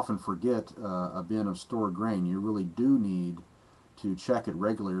go off and forget a bin of stored grain. You really do need to check it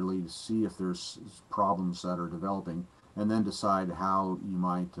regularly to see if there's problems that are developing, and then decide how you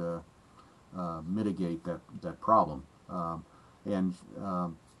might mitigate that problem.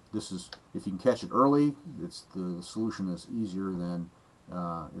 This is, if you can catch it early, the solution is easier than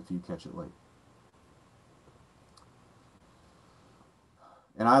if you catch it late.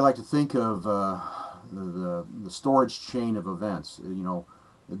 And I like to think of the storage chain of events.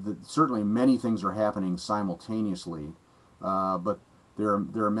 Certainly many things are happening simultaneously, but there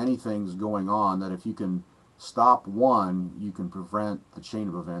are many things going on that if you can stop one, you can prevent the chain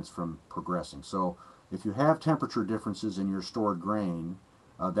of events from progressing. So if you have temperature differences in your stored grain,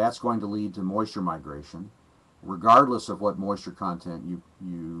 that's going to lead to moisture migration, regardless of what moisture content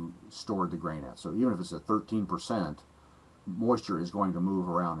you stored the grain at. So even if it's at 13%, moisture is going to move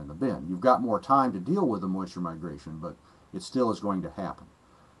around in the bin. You've got more time to deal with the moisture migration, but it still is going to happen.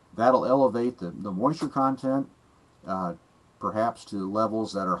 That'll elevate the moisture content, perhaps to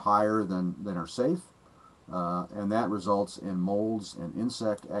levels that are higher than are safe, and that results in molds and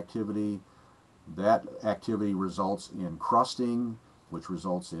insect activity. That activity results in crusting, which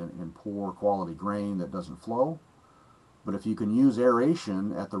results in poor quality grain that doesn't flow. But if you can use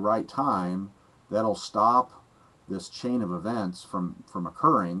aeration at the right time, that'll stop this chain of events from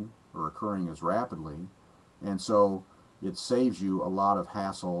occurring as rapidly, and so it saves you a lot of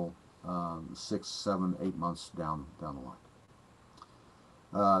hassle 6, 7, 8 months down the line.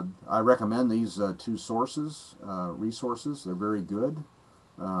 I recommend these two resources. They're very good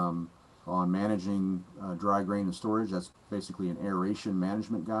on managing dry grain and storage. That's basically an aeration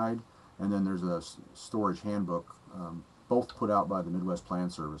management guide, and then there's a storage handbook, both put out by the Midwest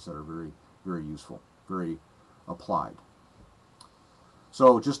Plant Service, that are very, very useful, very applied.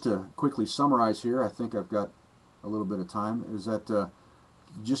 So just to quickly summarize here, I think I've got a little bit of time, is that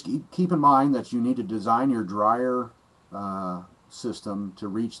just keep in mind that you need to design your dryer system to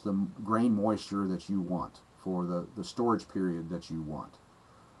reach the grain moisture that you want for the storage period that you want.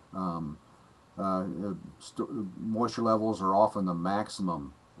 Moisture levels are often the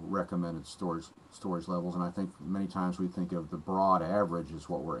maximum recommended storage levels, and I think many times we think of the broad average as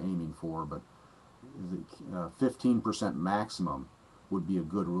what we're aiming for, but the 15% maximum would be a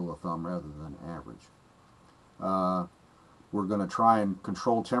good rule of thumb rather than average. We're going to try and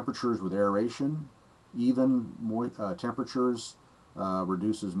control temperatures with aeration. Even temperatures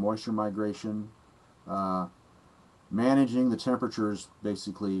reduces moisture migration. Managing the temperatures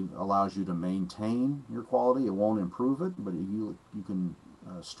basically allows you to maintain your quality. It won't improve it, but you can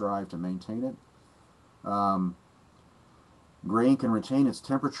strive to maintain it. Grain can retain its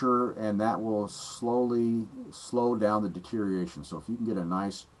temperature, and that will slowly slow down the deterioration. So if you can get a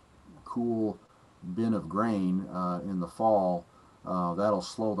nice, cool bin of grain in the fall, that'll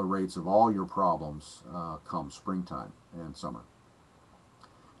slow the rates of all your problems come springtime and summer.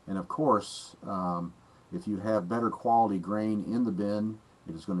 And of course, if you have better quality grain in the bin,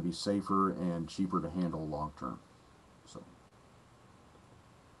 it is going to be safer and cheaper to handle long term. So,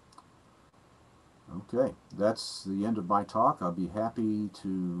 okay, that's the end of my talk. I'll be happy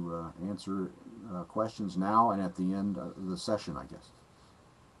to answer questions now and at the end of the session, I guess.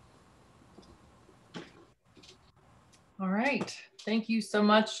 All right. Thank you so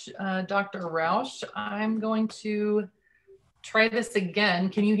much, Dr. Rausch. I'm going to try this again.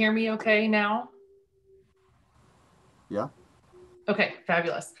 Can you hear me okay now? Yeah. Okay,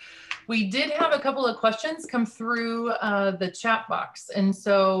 fabulous. We did have a couple of questions come through the chat box. And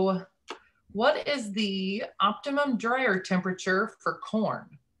so what is the optimum dryer temperature for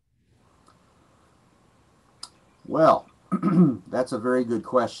corn? Well, that's a very good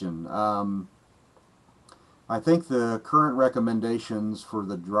question. I think the current recommendations for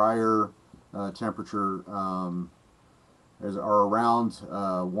the dryer temperature are around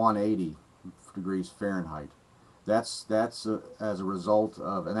 180 degrees Fahrenheit. That's as a result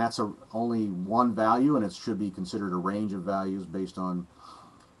of, and that's only one value, and it should be considered a range of values based on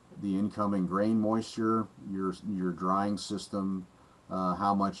the incoming grain moisture, your drying system,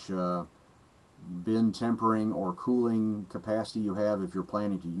 how much bin tempering or cooling capacity you have, if you're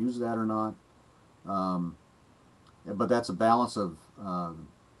planning to use that or not. But that's a balance of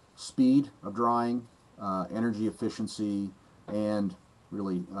speed of drying, energy efficiency, and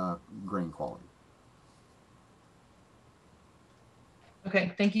really grain quality.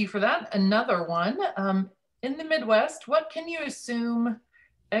 Okay, thank you for that. Another one. In the Midwest, what can you assume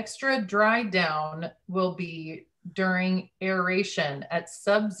extra dry down will be during aeration at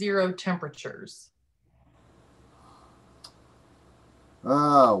sub-zero temperatures?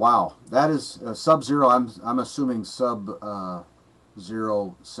 Wow, that is sub-zero. I'm assuming sub-zero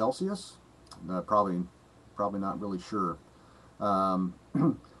Celsius. Probably not really sure.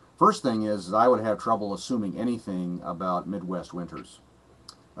 First thing is I would have trouble assuming anything about Midwest winters.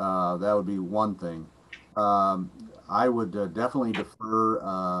 That would be one thing. I would definitely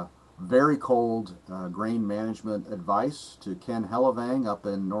defer very cold grain management advice to Ken Hellevang up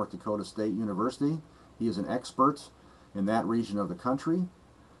in North Dakota State University. He is an expert in that region of the country.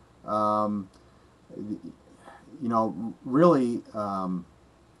 Really,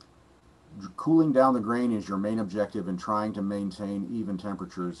 cooling down the grain is your main objective, and trying to maintain even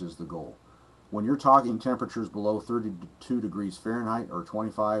temperatures is the goal. When you're talking temperatures below 32 degrees Fahrenheit or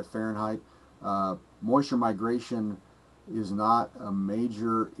 25 Fahrenheit, moisture migration is not a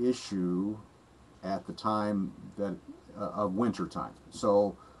major issue at the time of winter time.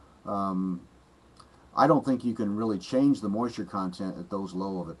 So I don't think you can really change the moisture content at those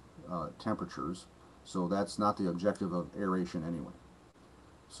low of temperatures. So that's not the objective of aeration anyway.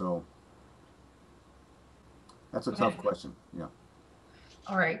 So that's a tough question. Yeah.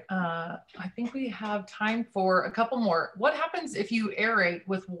 All right. I think we have time for a couple more. What happens if you aerate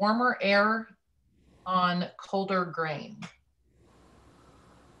with warmer air on colder grain?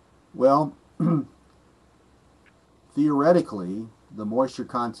 Well, theoretically, the moisture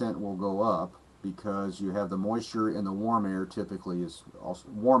content will go up because you have the moisture in the warm air. Typically, is also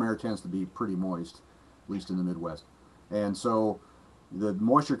warm air tends to be pretty moist, at least in the Midwest, and so the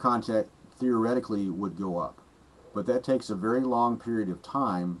moisture content theoretically would go up. But that takes a very long period of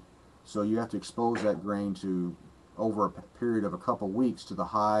time, so you have to expose that grain to, over a period of a couple weeks, to the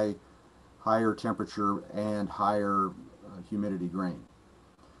higher temperature and higher humidity grain.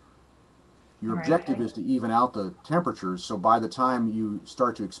 Your objective is to even out the temperatures, so by the time you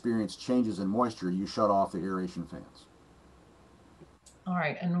start to experience changes in moisture, you shut off the aeration fans. All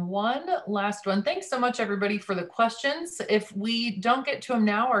right, and one last one. Thanks so much, everybody, for the questions. If we don't get to them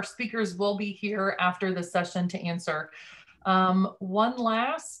now, our speakers will be here after the session to answer. One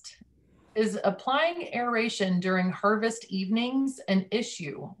last, is applying aeration during harvest evenings an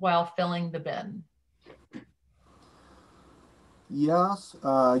issue while filling the bin? Yes,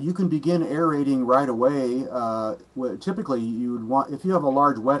 you can begin aerating right away. Typically, you would want, if you have a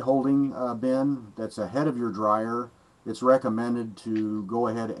large wet holding bin that's ahead of your dryer, it's recommended to go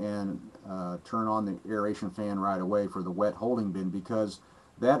ahead and turn on the aeration fan right away for the wet holding bin, because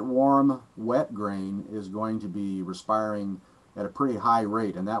that warm, wet grain is going to be respiring at a pretty high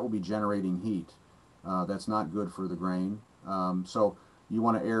rate, and that will be generating heat. That's not good for the grain. So you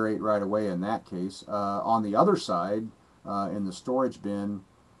want to aerate right away in that case. On the other side, in the storage bin,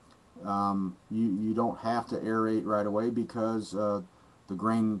 you don't have to aerate right away, because the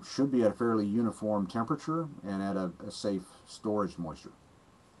grain should be at a fairly uniform temperature and at a safe storage moisture.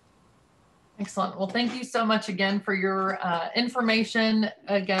 Excellent. Well, thank you so much again for your information.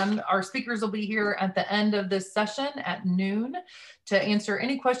 Again, our speakers will be here at the end of this session at noon to answer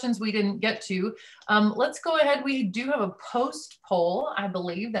any questions we didn't get to. Let's go ahead. We do have a post poll, I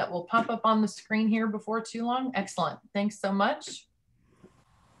believe, that will pop up on the screen here before too long. Excellent. Thanks so much.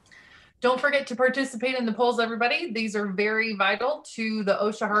 Don't forget to participate in the polls, everybody. These are very vital to the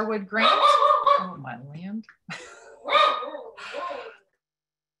OSHA Harwood grant. Oh, my land.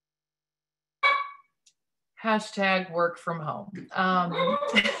 Hashtag work from home.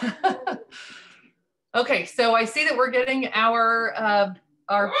 Okay, so I see that we're getting our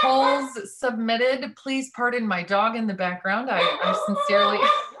polls submitted. Please pardon my dog in the background.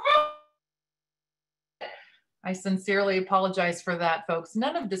 I sincerely apologize for that, folks.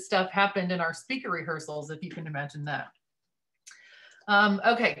 None of this stuff happened in our speaker rehearsals, if you can imagine that.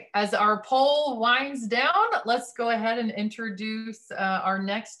 Okay, as our poll winds down, let's go ahead and introduce our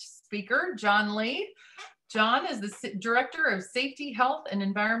next speaker, John Lee. John is the Director of Safety, Health, and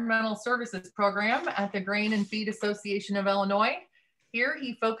Environmental Services Program at the Grain and Feed Association of Illinois. Here,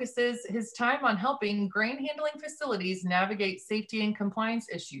 he focuses his time on helping grain handling facilities navigate safety and compliance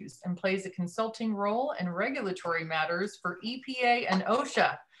issues and plays a consulting role in regulatory matters for EPA and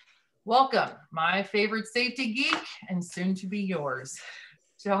OSHA. Welcome, my favorite safety geek and soon to be yours,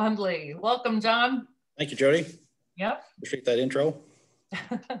 John Lee. Welcome, John. Thank you, Jody. Yep. Appreciate that intro.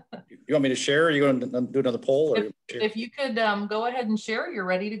 You want me to share? Or are you going to do another poll? Or if you could go ahead and share, you're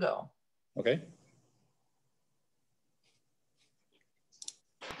ready to go. Okay.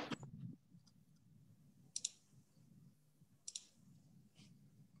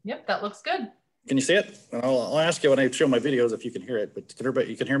 Yep, that looks good. Can you see it? I'll ask you when I show my videos if you can hear it, but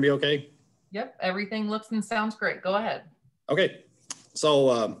you can hear me okay? Yep, everything looks and sounds great. Go ahead. Okay,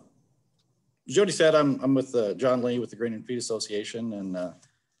 so Jody said I'm with John Lee with the Grain and Feed Association and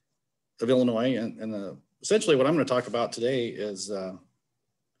of Illinois, and essentially what I'm going to talk about today is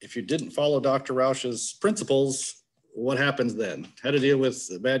if you didn't follow Dr. Rausch's principles, what happens then? How to deal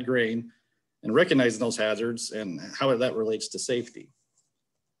with bad grain and recognizing those hazards and how that relates to safety.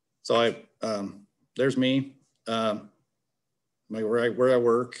 So there's me, where I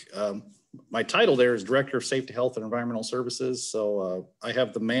work. My title there is Director of Safety, Health, and Environmental Services. So I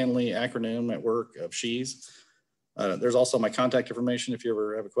have the manly acronym at work of SHES. There's also my contact information. If you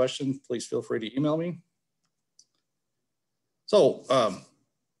ever have a question, please feel free to email me. So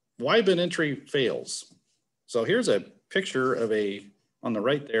why bin entry fails. So here's a picture of on the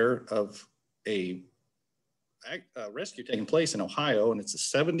right there of a rescue taking place in Ohio, and it's a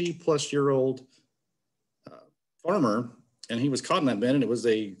 70-plus-year-old farmer, and he was caught in that bin, and it was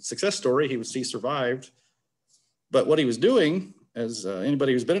a success story. He survived, but what he was doing, as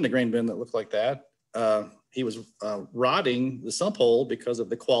anybody who's been in a grain bin that looked like that, he was rotting the sump hole because of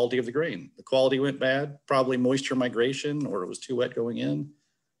the quality of the grain. The quality went bad, probably moisture migration, or it was too wet going in.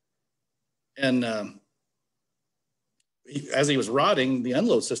 And as he was rotting, the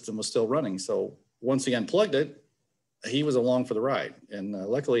unload system was still running. So once he unplugged it, he was along for the ride. And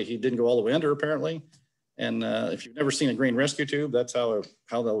luckily he didn't go all the way under apparently. And if you've never seen a grain rescue tube, that's how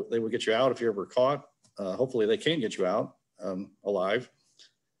they would get you out if you're ever caught. Hopefully they can get you out alive.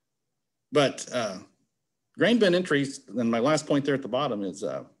 But grain bin entries, and my last point there at the bottom is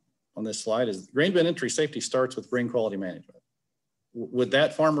on this slide is grain bin entry safety starts with grain quality management. Would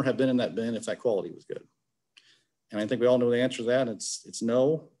that farmer have been in that bin if that quality was good? And I think we all know the answer to that. It's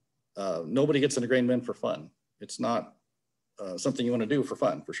no. Nobody gets in a grain bin for fun. It's not something you want to do for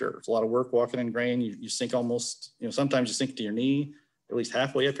fun, for sure. It's a lot of work walking in grain. You sink almost, sometimes you sink to your knee, at least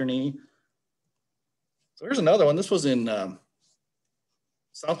halfway up your knee. So here's another one. This was in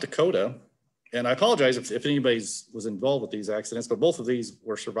South Dakota. And I apologize if anybody was involved with these accidents, but both of these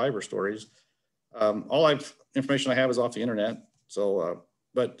were survivor stories. All information I have is off the internet. So,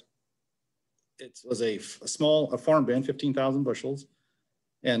 but it was a farm bin, 15,000 bushels.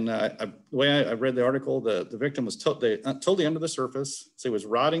 And the way I read the article, the victim was totally under the surface. So he was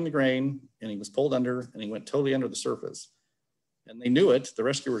rotting the grain and he was pulled under and he went totally under the surface. And they knew it, the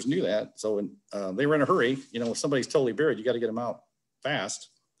rescuers knew that. So when, they were in a hurry, if somebody's totally buried, you got to get them out fast.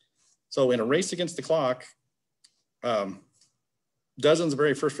 So in a race against the clock, dozens of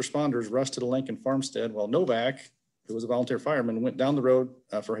very first responders rushed to the Lincoln farmstead while Novak, who was a volunteer fireman, went down the road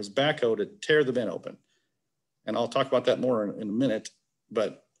for his backhoe to tear the bin open. And I'll talk about that more in a minute,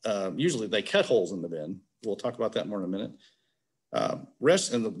 but usually they cut holes in the bin. We'll talk about that more in a minute. And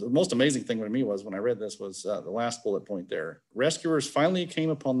the most amazing thing to me was when I read this was the last bullet point there. Rescuers finally came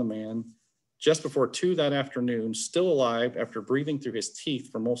upon the man just before 2 that afternoon, still alive after breathing through his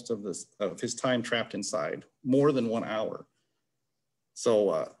teeth for most of his time trapped inside, more than 1 hour.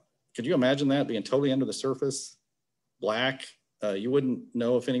 So Could you imagine that being totally under the surface, black? You wouldn't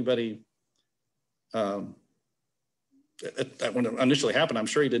know if anybody, when it initially happened, I'm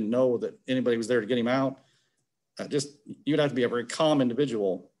sure he didn't know that anybody was there to get him out. You'd have to be a very calm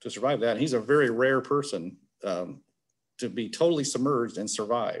individual to survive that. And he's a very rare person to be totally submerged and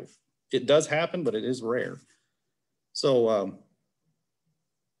survive. It does happen, but it is rare. So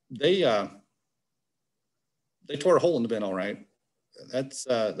they tore a hole in the bin, all right. That's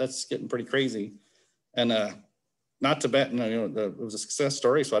getting pretty crazy. And not to bet, it was a success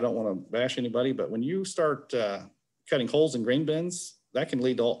story, so I don't want to bash anybody, but when you start cutting holes in grain bins, that can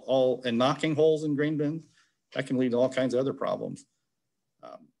lead to and knocking holes in grain bins, that can lead to all kinds of other problems.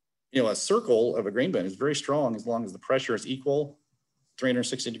 A circle of a grain bin is very strong as long as the pressure is equal,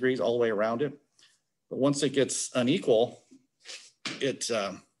 360 degrees all the way around it. But once it gets unequal,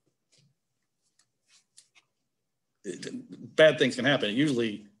 bad things can happen. It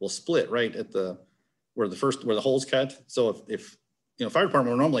usually will split right at where the hole's cut. So if fire department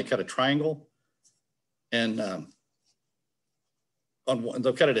will normally cut a triangle, and they'll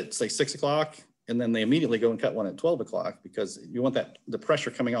cut it at say 6 o'clock, and then they immediately go and cut one at 12 o'clock because you want the pressure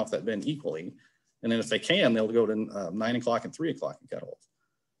coming off that bin equally. And then if they can, they'll go to 9 o'clock and 3 o'clock and cut holes.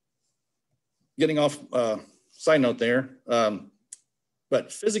 Getting off side note there,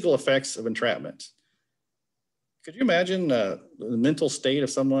 but physical effects of entrapment. Could you imagine the mental state of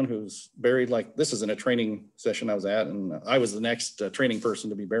someone who's buried? Like, this is in a training session I was at, and I was the next training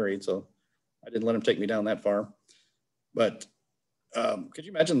person to be buried, so I didn't let him take me down that far. But could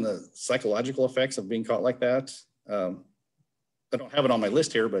you imagine the psychological effects of being caught like that? I don't have it on my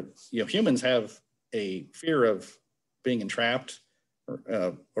list here, but humans have a fear of being entrapped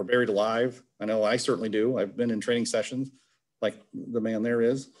or buried alive. I know I certainly do. I've been in training sessions like the man there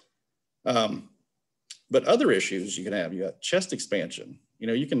is. But other issues you can have, you got chest expansion.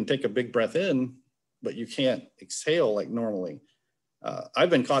 You can take a big breath in, but you can't exhale like normally. I've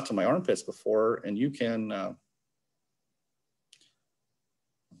been caught to my armpits before, and you can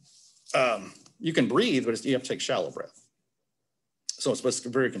breathe, but you have to take shallow breath. So it's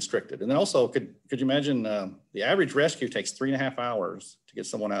very constricted. And then also, could you imagine the average rescue takes 3.5 hours to get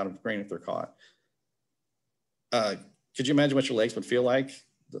someone out of grain if they're caught. Could you imagine what your legs would feel like?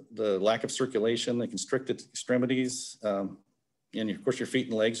 The lack of circulation, the constricted extremities, and of course your feet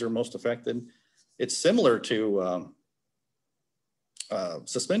and legs are most affected. It's similar to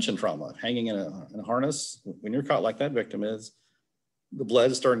suspension trauma, hanging in a harness. When you're caught like that victim is, the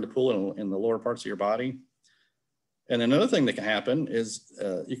blood is starting to pool in the lower parts of your body. And another thing that can happen is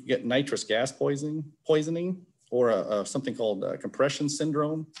you can get nitrous gas poisoning or something called compression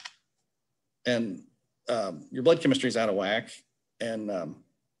syndrome. And your blood chemistry is out of whack. And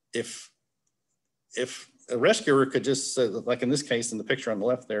if a rescuer could just, like in this case, in the picture on the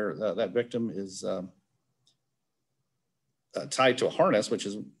left there, that victim is tied to a harness, which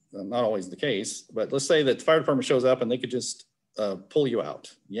is not always the case. But let's say that the fire department shows up and they could just pull you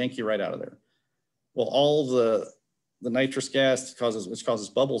out, yank you right out of there. Well, all the nitrous gas which causes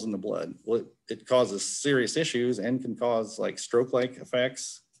bubbles in the blood, well, it causes serious issues and can cause like stroke-like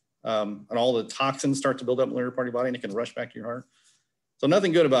effects. And all the toxins start to build up in the lower part of your body and it can rush back to your heart. So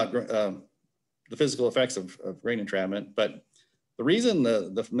nothing good about the physical effects of grain entrapment. But the reason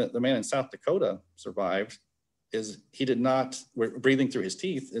the man in South Dakota survived is he did not, breathing through his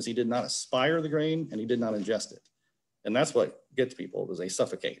teeth, is he did not aspire the grain and he did not ingest it. And that's what gets people, is they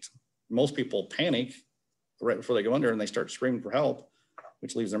suffocate. Most people panic right before they go under and they start screaming for help,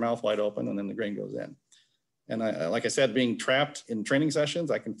 which leaves their mouth wide open and then the grain goes in. And like I said, being trapped in training sessions,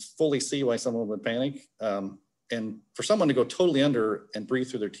 I can fully see why someone would panic. And for someone to go totally under and breathe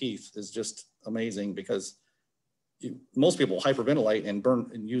through their teeth is just amazing because most people hyperventilate and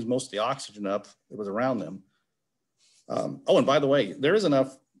burn and use most of the oxygen up that was around them. Oh, and by the way, there's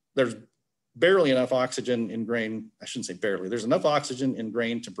barely enough oxygen in grain. I shouldn't say barely. There's enough oxygen in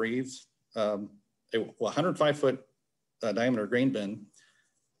grain to breathe. A 105-foot diameter grain bin,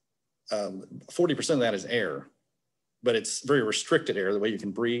 40% of that is air, but it's very restricted air, the way you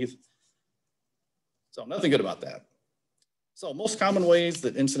can breathe. So nothing good about that. So most common ways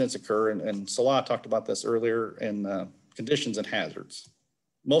that incidents occur, and Salah talked about this earlier, in conditions and hazards.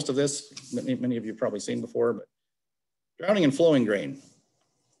 Most of this, many of you have probably seen before, but drowning in flowing grain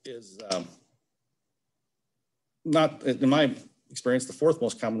is not, in my experience, the fourth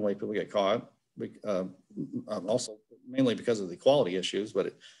most common way people get caught. Also mainly because of the quality issues,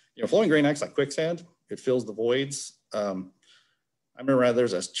 but flowing grain acts like quicksand. It fills the voids. I remember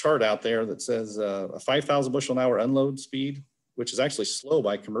there's a chart out there that says a 5,000 bushel an hour unload speed, which is actually slow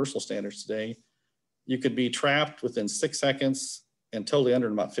by commercial standards today. You could be trapped within 6 seconds and totally under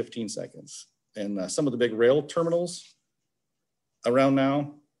in about 15 seconds. And some of the big rail terminals around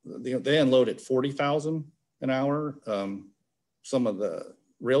now, they unload at 40,000 an hour. Some of the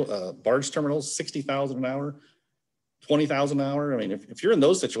rail barge terminals, 60,000 an hour, 20,000 an hour. I mean, if you're in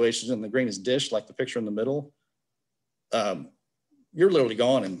those situations and the grain is dished, like the picture in the middle, you're literally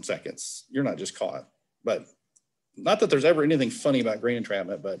gone in seconds. You're not just caught. But not that there's ever anything funny about grain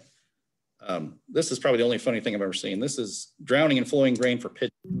entrapment, but this is probably the only funny thing I've ever seen. This is drowning and flowing grain for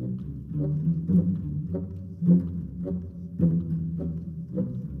pigeons.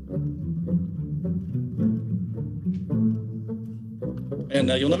 And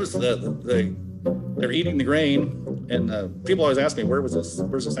you'll notice that they're eating the grain, and people always ask me, where's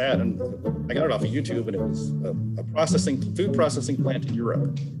this at? And I got it off of YouTube, and it was a food processing plant in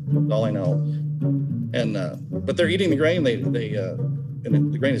Europe. That's all I know. And but they're eating the grain.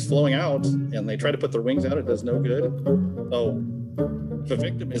 And the grain is flowing out, and they try to put their wings out. It does no good. So if a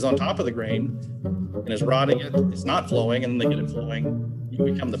victim is on top of the grain and is rotting it, it's not flowing, and then they get it flowing, you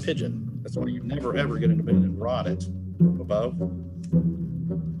become the pigeon. That's why you never ever get into bed and rot it from above.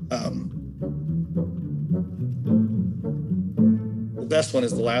 The best one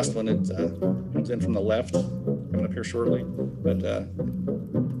is the last one. It comes in from the left, coming up here shortly. But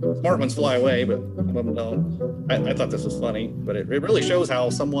smart ones fly away, but some of them don't. I thought this was funny, but it really shows how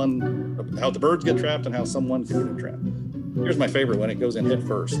the birds get trapped and how someone can get trapped. Here's my favorite one. It goes in head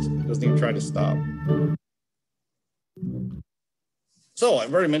first. It doesn't even try to stop. So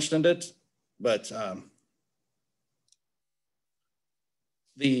I've already mentioned it, but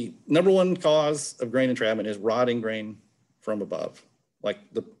the number one cause of grain entrapment is rotting grain from above, like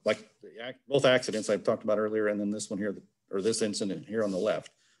both accidents I've talked about earlier, and then this one here, or this incident here on the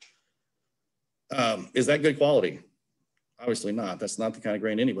left. Is that good quality? Obviously not. That's not the kind of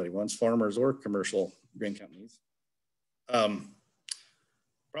grain anybody wants, farmers or commercial grain companies.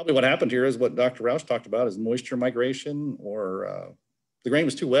 Probably what happened here is what Dr. Rausch talked about, is moisture migration, or the grain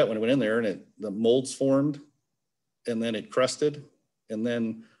was too wet when it went in there, and the molds formed, and then it crusted, and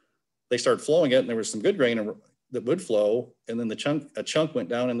then they started flowing it, and there was some good grain that would flow, and then a chunk went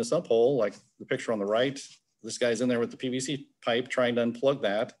down in the sump hole, like the picture on the right. This guy's in there with the PVC pipe trying to unplug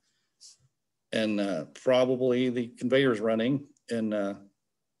that, and probably the conveyor's running. And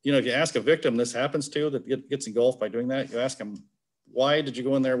if you ask a victim this happens to, that gets engulfed by doing that, you ask them, why did you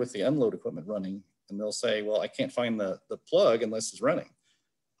go in there with the unload equipment running? And they'll say, well, I can't find the plug unless it's running.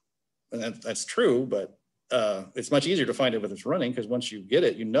 And that's true, but it's much easier to find it when it's running, because once you get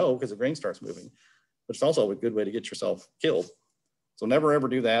it, because the grain starts moving. But it's also a good way to get yourself killed. So never ever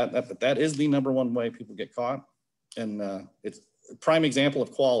do that. But that is the number one way people get caught. And it's a prime example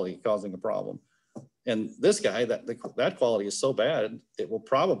of quality causing a problem. And this guy, that quality is so bad, it will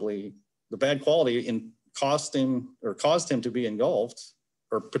probably, the bad quality caused him to be engulfed,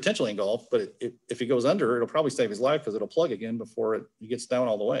 or potentially engulfed. But if he goes under, it'll probably save his life, because it'll plug again before he gets down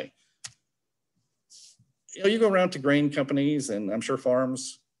all the way. You go around to grain companies, and I'm sure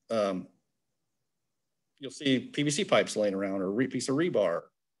farms, you'll see PVC pipes laying around, or a piece of rebar.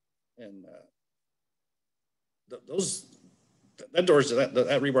 And that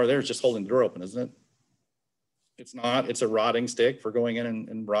rebar there is just holding the door open, isn't it? It's not. It's a rotting stick for going in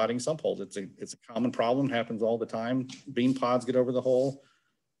and rotting sump holes. It's a common problem. Happens all the time. Bean pods get over the hole.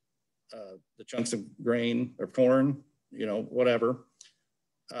 The chunks of grain or corn, whatever.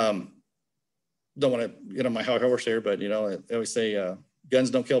 Don't want to get on my high horse here, but I always say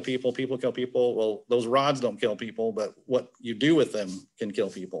guns don't kill people, people kill people. Well, those rods don't kill people, but what you do with them can kill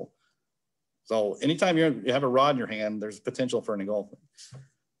people. So anytime you have a rod in your hand, there's potential for an engulfment.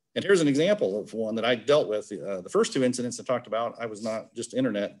 And here's an example of one that I dealt with. The first two incidents I talked about, I was not just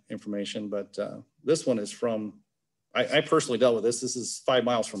internet information, but this one is from, I personally dealt with this. This is 5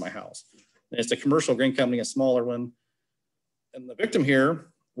 miles from my house. And it's a commercial grain company, a smaller one. And the victim here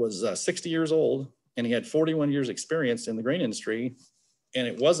was 60 years old, and he had 41 years experience in the grain industry. And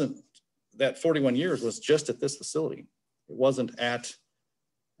it wasn't, that 41 years was just at this facility. It wasn't at,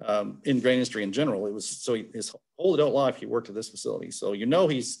 in grain industry in general. It was, so his whole adult life, he worked at this facility. So he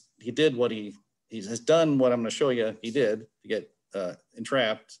did what he has done what I'm going to show you he did to get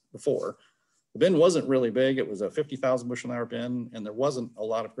entrapped before. The bin wasn't really big. It was a 50,000 bushel an hour bin, and there wasn't a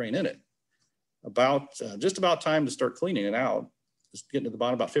lot of grain in it. Just about time to start cleaning it out, just getting to the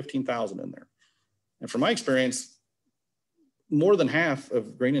bottom, about 15,000 in there. And from my experience, more than half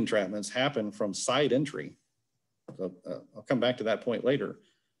of grain entrapments happen from side entry. So I'll come back to that point later.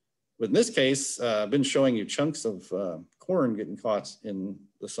 But in this case, I've been showing you chunks of corn getting caught in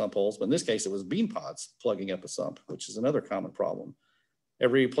the sump holes, but in this case, it was bean pods plugging up a sump, which is another common problem.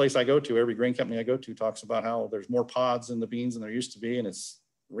 every place I go to, every grain company I go to talks about how there's more pods in the beans than there used to be, and it's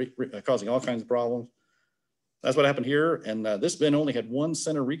causing all kinds of problems. That's what happened here. And this bin only had one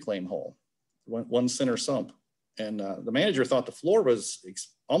center reclaim hole, one center sump. And the manager thought the floor was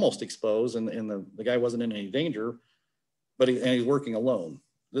almost exposed, and the guy wasn't in any danger, but he's working alone.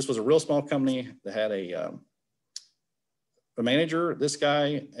 This was a real small company that had a manager, this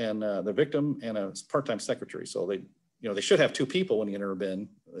guy, and the victim, and a part-time secretary. So they should have two people when you enter a bin,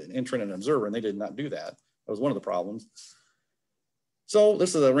 an entrant and an observer, and they did not do that. That was one of the problems. So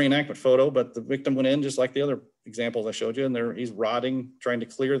this is a reenactment photo, but the victim went in just like the other examples I showed you, and there he's rotting, trying to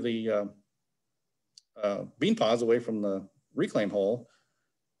clear the bean pods away from the reclaim hole,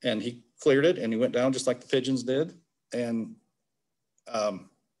 and he cleared it, and he went down just like the pigeons did, and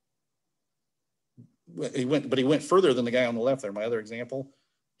he went further than the guy on the left there, my other example.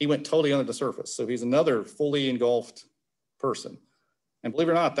 He went totally under the surface, so he's another fully engulfed person. And believe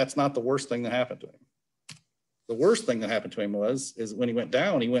it or not, that's not the worst thing that happened to him. The worst thing that happened to him is when he went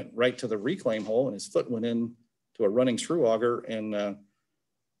down, he went right to the reclaim hole, and his foot went in to a running screw auger and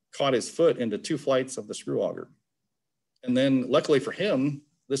caught his foot into 2 flights of the screw auger. And then luckily for him,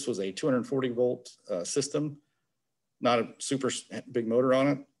 this was a 240 volt system, not a super big motor on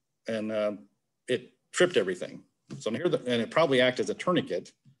it. And it tripped everything. So here, and it probably acted as a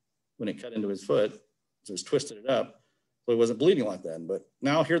tourniquet when it cut into his foot. So it was twisted it up. So he wasn't bleeding like that. But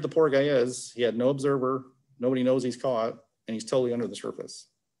now here the poor guy is, he had no observer, nobody knows he's caught, and he's totally under the surface.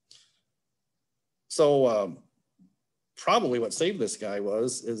 So probably what saved this guy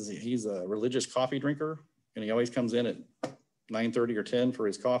is he's a religious coffee drinker, and he always comes in at 9:30 or 10 for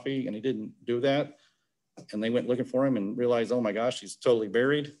his coffee, and he didn't do that. And they went looking for him and realized, oh my gosh, he's totally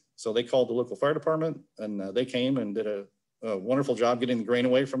buried. So they called the local fire department, and they came and did a wonderful job getting the grain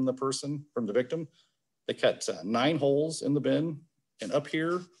away from the person, from the victim. They cut 9 holes in the bin, and up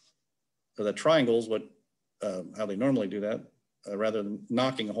here, the triangles, how they normally do that, rather than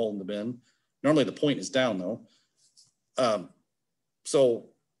knocking a hole in the bin. Normally the point is down though. So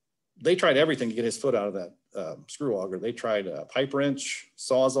they tried everything to get his foot out of that screw auger. They tried a pipe wrench,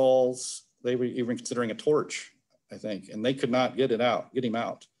 sawzalls. They were even considering a torch, I think, and they could not get him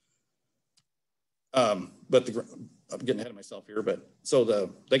out. But I'm getting ahead of myself here, but so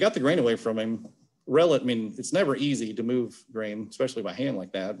they got the grain away from him. I mean, it's never easy to move grain, especially by hand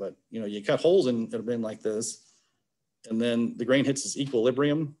like that, but you cut holes in a bin like this, and then the grain hits its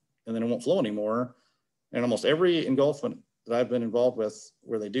equilibrium, and then it won't flow anymore. And almost every engulfment that I've been involved with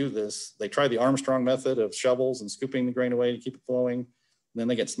where they do this, they try the Armstrong method of shovels and scooping the grain away to keep it flowing. And then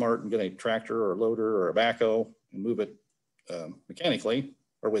they get smart and get a tractor or a loader or a backhoe and move it mechanically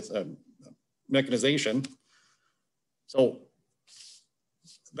or with mechanization. So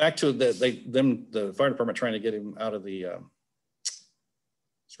back to the fire department trying to get him out of the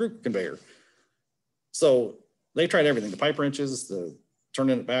screw conveyor. So they tried everything, the pipe wrenches, the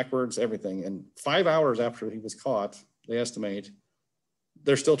turning it backwards, everything. And 5 hours after he was caught, they estimate,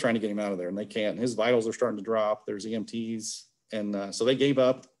 they're still trying to get him out of there, and they can't. His vitals are starting to drop. There's EMTs. And so they gave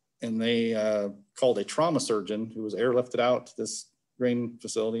up, and they called a trauma surgeon who was airlifted out to this grain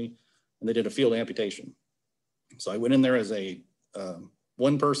facility, and they did a field amputation. So I went in there as a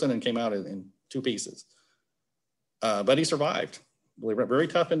one person and came out in 2 pieces. But he survived. Very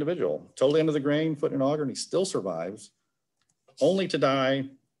tough individual, totally under the grain, foot in an auger, and he still survives, only to die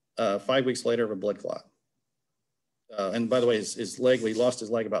 5 weeks later of a blood clot. And by the way, his leg, he lost his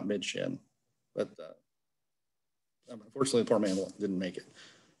leg about mid-shin. But unfortunately, the poor man didn't make it.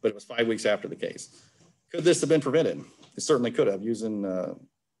 But it was 5 weeks after the case. Could this have been prevented? It certainly could have, using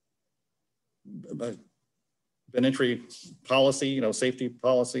bin entry policy, safety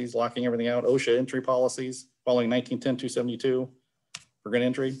policies, locking everything out, OSHA entry policies, following 1910-272 for grain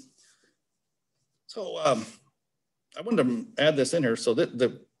entry. So I wanted to add this in here. So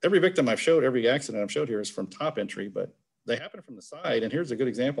that every victim I've showed, every accident I've showed here is from top entry, but they happen from the side. And here's a good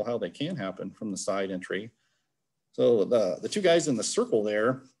example how they can happen from the side entry. So the 2 guys in the circle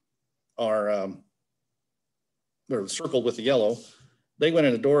there are, they're circled with the yellow. They went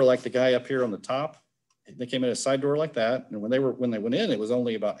in a door like the guy up here on the top. They came in a side door like that. And when they went in, it was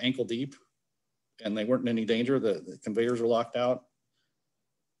only about ankle deep, and they weren't in any danger. The conveyors were locked out.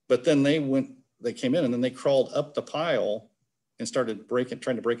 But then they came in, and then they crawled up the pile and started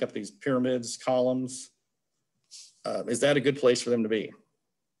trying to break up these pyramids, columns. Is that a good place for them to be?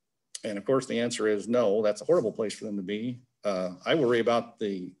 And of course, the answer is no, that's a horrible place for them to be. I worry about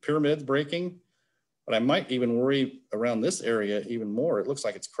the pyramids breaking, but I might even worry around this area even more. It looks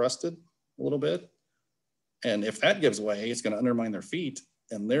like it's crusted a little bit. And if that gives way, it's going to undermine their feet,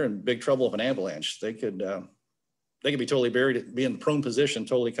 and they're in big trouble of an avalanche. They could they could be totally buried, be in the prone position,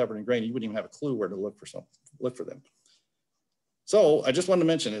 totally covered in grain. You wouldn't even have a clue where to look for them. So I just wanted to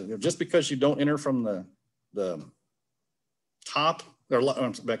mention it. Just because you don't enter from the top,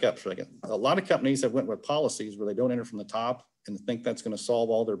 back up for a second. A lot of companies have went with policies where they don't enter from the top and think that's going to solve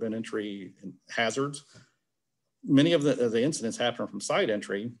all their bin entry hazards. Many of the incidents happen from side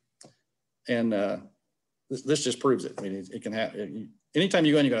entry, and this just proves it. I mean, it can happen anytime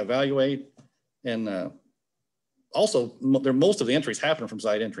you go in. You got to evaluate, and also most of the entries happen from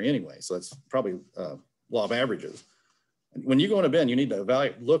side entry anyway, so it's probably law of averages. When you go in a bin, you need to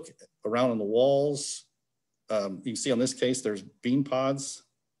evaluate, look around on the walls. You can see on this case, there's bean pods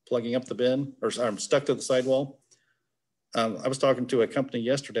plugging up the bin, or stuck to the sidewall. I was talking to a company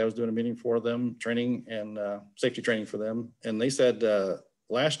yesterday. I was doing a meeting for them, training and safety training for them. And they said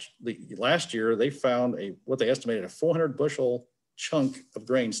last year they found what they estimated a 400 bushel chunk of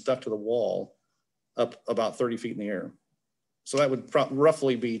grain stuck to the wall up about 30 feet in the air. So that would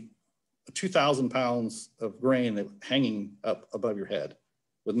roughly be 2,000 pounds of grain that hanging up above your head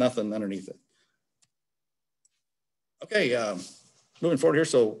with nothing underneath it. Okay, moving forward here.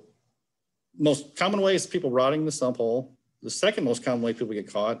 So most common way is people rotting the sump hole. The second most common way people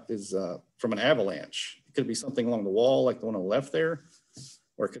get caught is from an avalanche. It could be something along the wall like the one on the left there,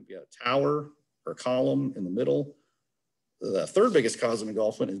 or it could be a tower or a column in the middle. The third biggest cause of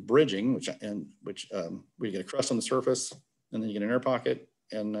engulfment is bridging, where you get a crust on the surface and then you get an air pocket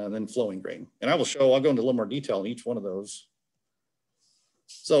and then flowing grain. And I'll go into a little more detail in each one of those.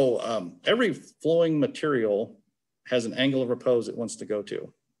 So every flowing material has an angle of repose it wants to go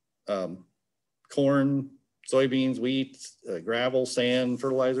to. Corn, soybeans, wheat, gravel, sand,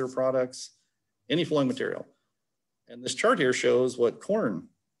 fertilizer products, any flowing material. And this chart here shows what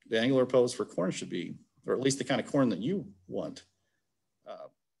the angular repose for corn should be, or at least the kind of corn that you want.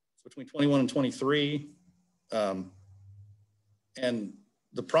 It's between 21 and 23. And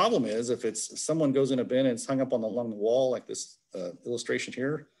the problem is if someone goes in a bin and it's hung up along the wall, like this illustration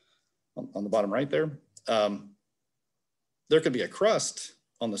here on the bottom right there, there could be a crust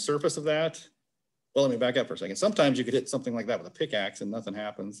on the surface of that. Well, let me back up for a second. Sometimes you could hit something like that with a pickaxe and nothing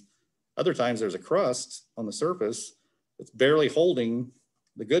happens. Other times there's a crust on the surface that's barely holding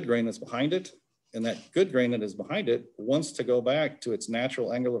the good grain that's behind it. And that good grain that is behind it wants to go back to its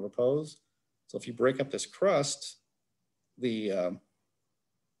natural angle of repose. So if you break up this crust, it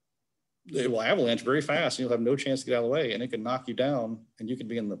will avalanche very fast. And you'll have no chance to get out of the way, and it can knock you down, and you can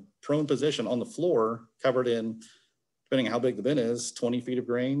be in the prone position on the floor, covered in, depending on how big the bin is, 20 feet of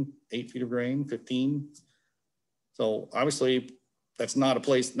grain, 8 feet of grain, 15. So obviously that's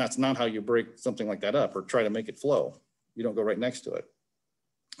not how you break something like that up or try to make it flow. You don't go right next to it.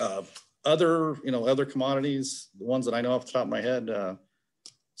 Other commodities, the ones that I know off the top of my head,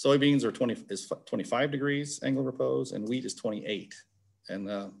 soybeans is 25 degrees angle of repose, and wheat is 28. And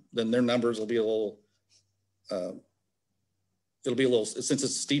then their numbers will be a little, since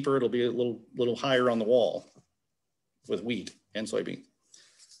it's steeper, it'll be a little higher on the wall with wheat and soybeans.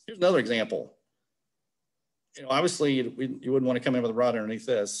 Here's another example. Obviously you wouldn't want to come in with a rod underneath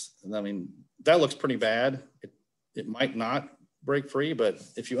this. And I mean, that looks pretty bad. It might not break free, but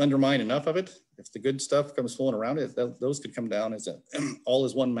if you undermine enough of it, if the good stuff comes flowing around it, those could come down as all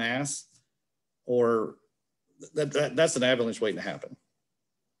as one mass, or that's an avalanche waiting to happen.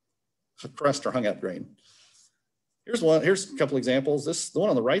 A crust or hung up grain. Here's a couple examples. The one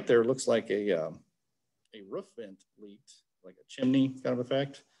on the right there looks like a roof vent leaked, like a chimney kind of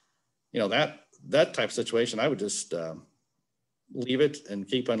effect. That type of situation, I would just leave it and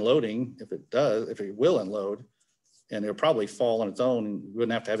keep unloading if it will unload, and it'll probably fall on its own, and you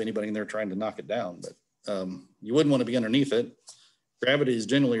wouldn't have to have anybody in there trying to knock it down. But you wouldn't want to be underneath it. Gravity is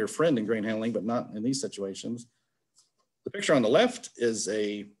generally your friend in grain handling, but not in these situations. The picture on the left is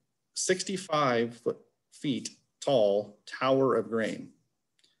a 65 feet tall tower of grain.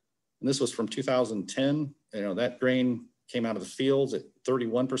 And this was from 2010. That grain came out of the fields at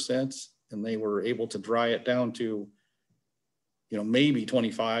 31%, and they were able to dry it down to, maybe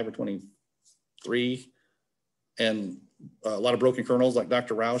 25 or 23. And a lot of broken kernels, like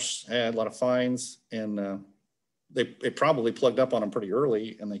Dr. Rausch had, a lot of fines, and it probably plugged up on them pretty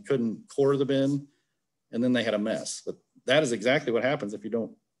early, and they couldn't core the bin, and then they had a mess. But that is exactly what happens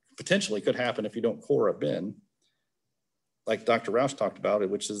potentially could happen if you don't core a bin, like Dr. Rausch talked about it,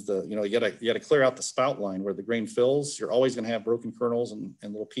 which is you got to clear out the spout line where the grain fills. You're always going to have broken kernels and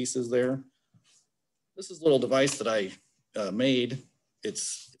little pieces there. This is a little device that I made.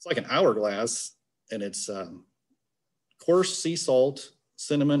 It's like an hourglass, and it's coarse sea salt,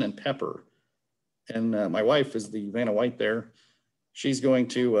 cinnamon, and pepper. And my wife is the Vanna White there. She's going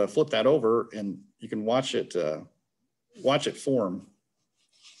to flip that over, and you can watch it watch it form.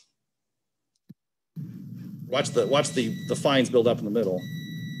 Watch the fines build up in the middle.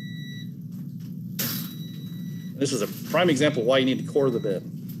 This is a prime example of why you need to core the bed.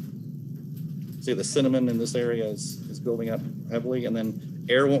 See, the cinnamon in this area is building up heavily, and then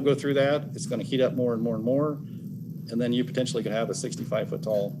air won't go through that. It's going to heat up more and more and more, and then you potentially could have a 65-foot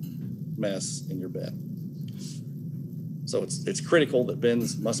tall mess in your bed. So it's critical that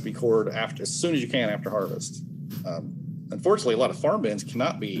bins must be cored as soon as you can after harvest. Unfortunately, a lot of farm bins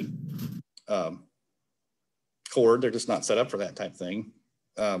cannot be cored. They're just not set up for that type thing.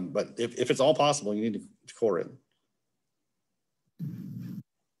 But if it's all possible, you need to core it.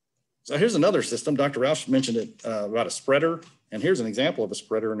 So here's another system. Dr. Rausch mentioned it about a spreader, and here's an example of a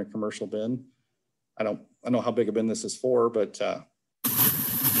spreader in a commercial bin. I don't know how big a bin this is for, but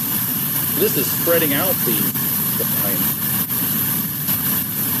this is spreading out the fine.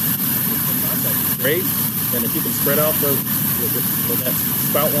 Great, and if you can spread out that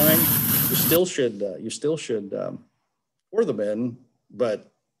spout line, you still should core the bin,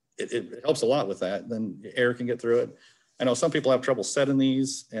 but it helps a lot with that. Then air can get through it. I know some people have trouble setting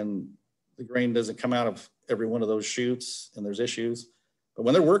these, and the grain doesn't come out of every one of those chutes, and there's issues. But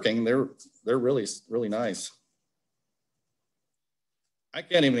when they're working, they're really, really nice. I'm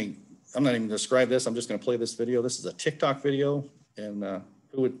not even going to describe this. I'm just going to play this video. This is a TikTok video, and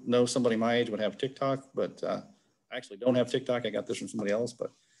who would know somebody my age would have TikTok, but I actually don't have TikTok. I got this from somebody else,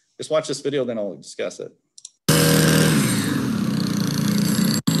 but just watch this video, then I'll discuss it.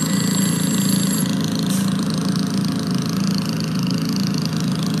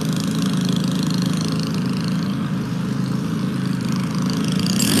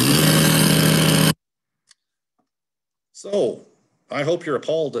 So I hope you're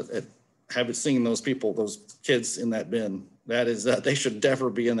appalled at having seen those people, those kids in that bin. That is, they should never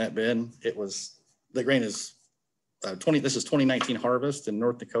be in that bin. The grain is this is 2019 harvest in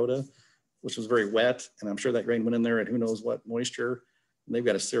North Dakota, which was very wet. And I'm sure that grain went in there at who knows what moisture, and they've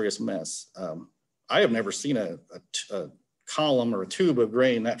got a serious mess. I have never seen a column or a tube of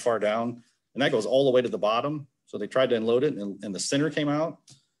grain that far down, and that goes all the way to the bottom. So they tried to unload it, and the center came out.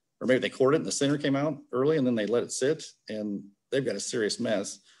 Or maybe they cored it and the center came out early and then they let it sit, and they've got a serious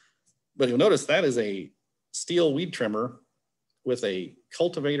mess. But you'll notice that is a steel weed trimmer with a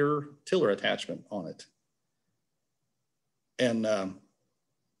cultivator tiller attachment on it. And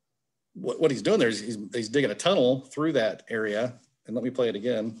what he's doing there is he's digging a tunnel through that area. And let me play it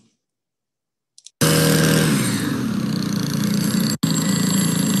again.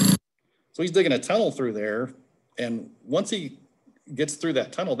 So he's digging a tunnel through there. And once he gets through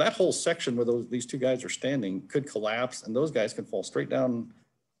that tunnel, that whole section where these two guys are standing could collapse, and those guys could fall straight down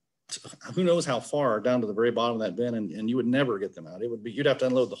to, who knows how far down to the very bottom of that bin, and you would never get them out. You'd have to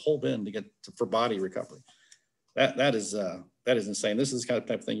unload the whole bin to get for body recovery. That is insane. This is the kind of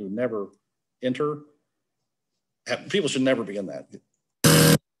type of thing you would never enter. People should never be in that.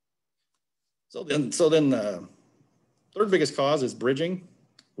 So then third biggest cause is bridging,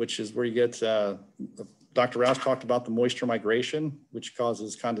 which is where you get Dr. Rausch talked about the moisture migration, which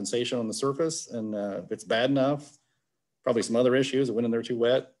causes condensation on the surface. And if it's bad enough, probably some other issues, it went in there too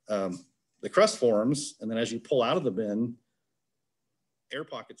wet. The crust forms, and then as you pull out of the bin, air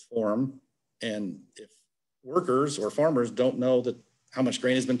pockets form. And if workers or farmers don't know how much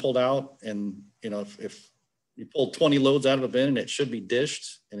grain has been pulled out, and if you pull 20 loads out of a bin and it should be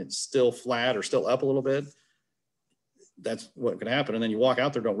dished and it's still flat or still up a little bit, that's what can happen. And then you walk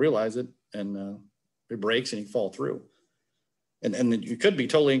out there, don't realize it, and it breaks and you fall through. And then you could be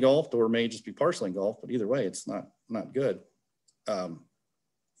totally engulfed or may just be partially engulfed, but either way, it's not good.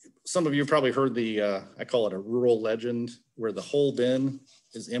 Some of you probably heard I call it a rural legend, where the whole bin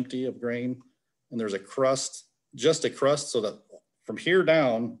is empty of grain and there's a crust, just a crust, so that from here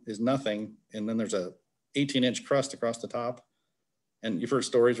down is nothing. And then there's a 18-inch crust across the top. And you've heard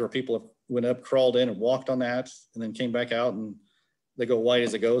stories where people have went up, crawled in and walked on that, and then came back out and they go white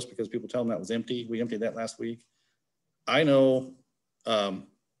as a ghost because people tell them that was empty. We emptied that last week. I know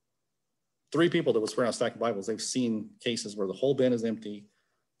 3 people that would swear on a stack of Bibles, they've seen cases where the whole bin is empty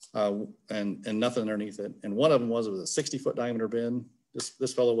and nothing underneath it. And one of them was a 60-foot diameter bin.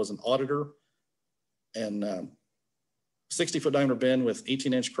 This fellow was an auditor, and 60-foot diameter bin with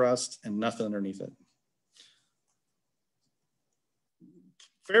 18-inch crust and nothing underneath it.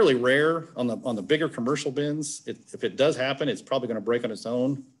 Fairly rare on the bigger commercial bins. If it does happen, it's probably going to break on its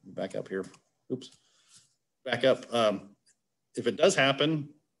own. Back up here. Oops. Back up. If it does happen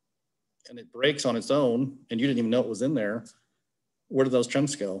and it breaks on its own and you didn't even know it was in there, where do those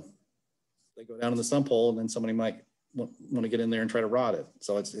chunks go? They go down in the sump hole, and then somebody might want to get in there and try to rot it.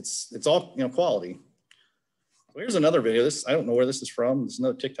 So it's all quality. So here's another video. This, I don't know where this is from. This is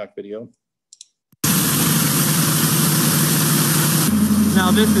another TikTok video.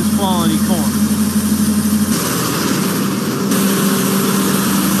 Now this is quality corn.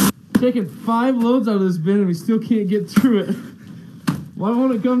 Taking 5 loads out of this bin and we still can't get through it. Why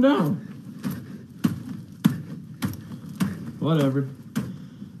won't it come down? Whatever.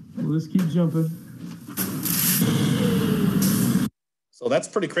 We'll just keep jumping. So that's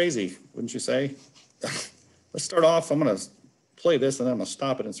pretty crazy, wouldn't you say? Let's start off. I'm going to play this and then I'm going to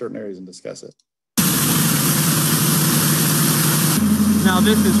stop it in certain areas and discuss it. Now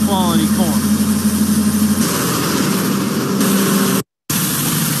this is quality corn.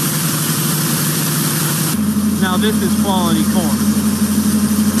 Now this is quality corn.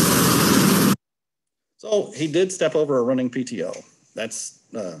 So he did step over a running PTO. That's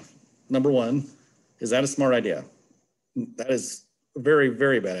number one. Is that a smart idea? That is a very,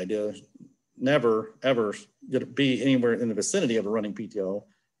 very bad idea. Never, ever be anywhere in the vicinity of a running PTO,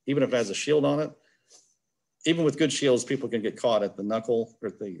 even if it has a shield on it. Even with good shields, people can get caught at the knuckle or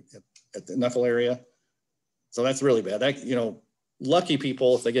at the knuckle area. So that's really bad. That, you know, lucky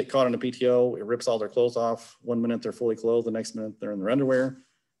people, if they get caught in a PTO, it rips all their clothes off. 1 minute they're fully clothed, the next minute they're in their underwear.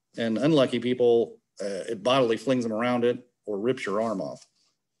 And unlucky people, it bodily flings them around it or rips your arm off.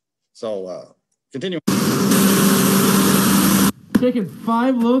 So continue. Taking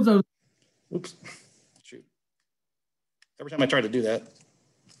 5 loads out of... Oops, shoot. Every time I try to do that,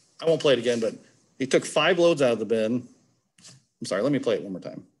 I won't play it again, but he took 5 loads out of the bin. I'm sorry, let me play it one more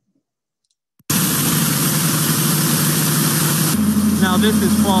time. Now this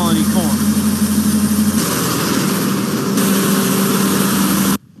is quality corn.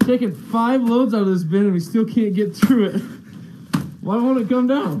 Taking 5 loads out of this bin and we still can't get through it. Why won't it come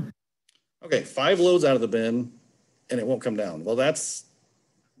down? Okay, 5 loads out of the bin and it won't come down. Well,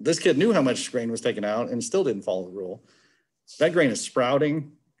 this kid knew how much grain was taken out and still didn't follow the rule. That grain is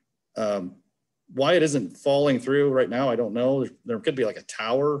sprouting. Why it isn't falling through right now, I don't know. There could be like a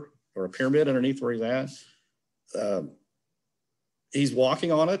tower or a pyramid underneath where he's at. He's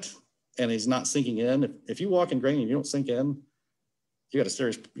walking on it and he's not sinking in. If you walk in grain and you don't sink in, you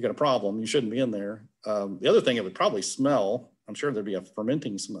got a problem. You shouldn't be in there. The other thing, it would probably smell. I'm sure there'd be a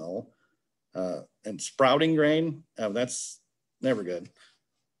fermenting smell. And sprouting grain, that's never good.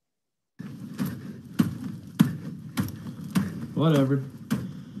 Whatever.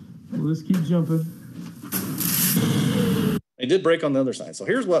 We'll just keep jumping. He did break on the other side. So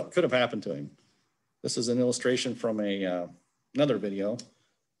here's what could have happened to him. This is an illustration from another video.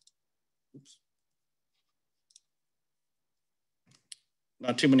 Oops.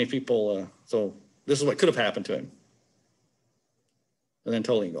 Not too many people. So this is what could have happened to him. And then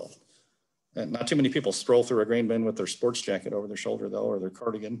totally engulfed. And not too many people stroll through a grain bin with their sports jacket over their shoulder, though, or their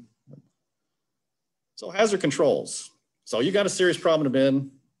cardigan. So hazard controls. So you got a serious problem in a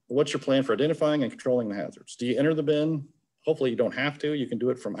bin. What's your plan for identifying and controlling the hazards? Do you enter the bin? Hopefully you don't have to. You can do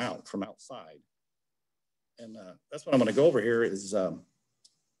it from outside. And that's what I'm going to go over here is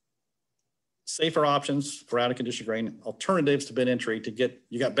safer options for out of condition grain, alternatives to bin entry to get,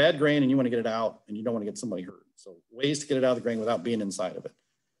 you got bad grain and you want to get it out and you don't want to get somebody hurt. So ways to get it out of the grain without being inside of it.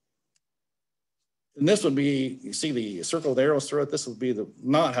 And this would be, you see the circle with arrows through it, this would be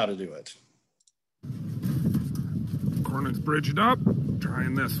not how to do it. Corn is bridged up,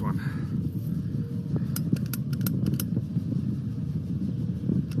 trying this one.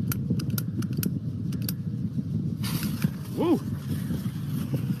 Whoa!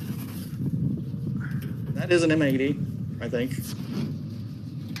 That is an M80, I think. So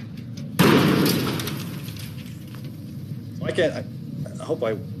I hope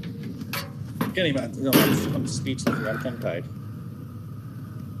I can't even, I'm speechless, I'm tongue-tied.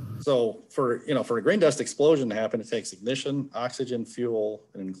 So for a grain dust explosion to happen, it takes ignition, oxygen, fuel,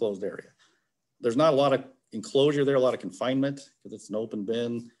 and an enclosed area. There's not a lot of enclosure there, a lot of confinement because it's an open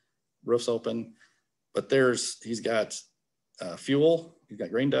bin, roof's open, but he's got fuel, he's got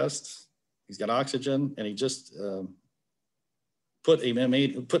grain dust, he's got oxygen, and he just put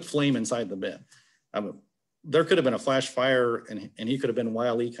flame inside the bin. There could have been a flash fire and he could have been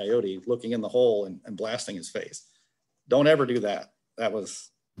Wile E. Coyote looking in the hole and blasting his face. Don't ever do that.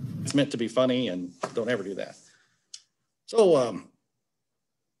 It's meant to be funny and don't ever do that. So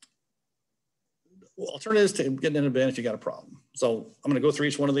alternatives to getting in a bin if you got a problem. So I'm going to go through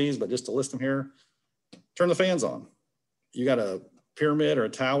each one of these, but just to list them here, turn the fans on. You got a pyramid or a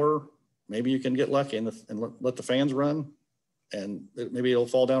tower, maybe you can get lucky and let the fans run and maybe it'll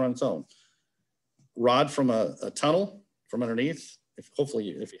fall down on its own. Rod from a tunnel from underneath, if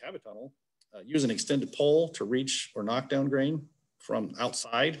you have a tunnel, use an extended pole to reach or knock down grain from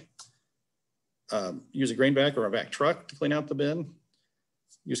outside. use a grain vac or a vac truck to clean out the bin.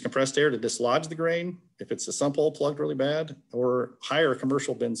 Use compressed air to dislodge the grain if it's a sump hole plugged really bad, or hire a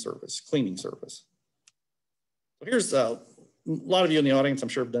commercial bin service, cleaning service. So here's a lot of you in the audience, I'm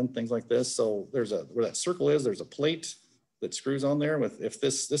sure, have done things like this. So there's where that circle is, there's a plate that screws on there with, if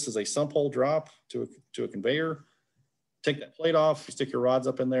this is a sump hole drop to a conveyor, take that plate off, you stick your rods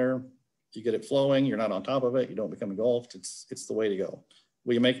up in there, you get it flowing, you're not on top of it, you don't become engulfed, it's the way to go.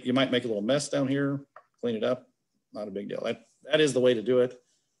 Well, you might make a little mess down here, clean it up, not a big deal. That is the way to do it.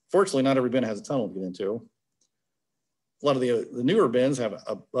 Fortunately, not every bin has a tunnel to get into. A lot of the newer bins have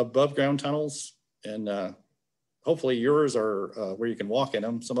above ground tunnels, and hopefully yours are where you can walk in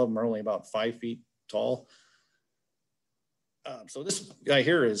them. Some of them are only about 5 feet tall. So this guy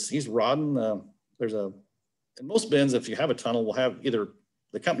here he's rodding. In most bins, if you have a tunnel, we'll have either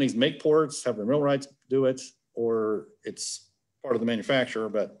the companies make ports, have the millwrights do it, or it's part of the manufacturer,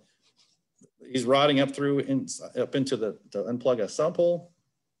 but he's rodding up into to unplug a sump hole.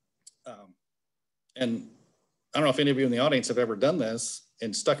 And I don't know if any of you in the audience have ever done this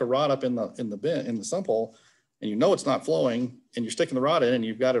and stuck a rod up in the sump hole, and you know it's not flowing, and you're sticking the rod in and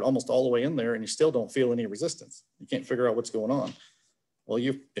you've got it almost all the way in there and you still don't feel any resistance. You can't figure out what's going on. Well,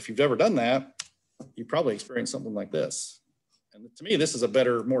 if you've ever done that, you probably experienced something like this. And to me, this is a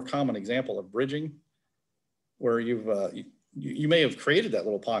better, more common example of bridging, where you may have created that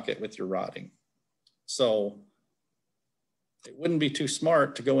little pocket with your rodding. So it wouldn't be too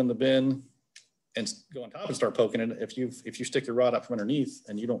smart to go in the bin and go on top and start poking it if you stick your rod up from underneath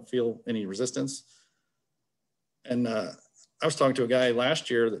and you don't feel any resistance. And I was talking to a guy last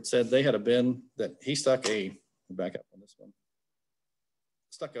year that said they had a bin that he stuck back up on this one,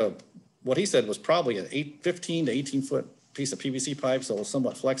 what he said was probably an 15 to 18 foot piece of PVC pipe, so it was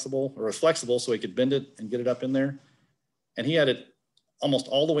somewhat flexible, or it was flexible so he could bend it and get it up in there. And he had it almost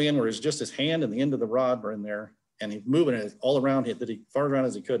all the way in where it's just his hand and the end of the rod were in there, and he's moving it all around, far around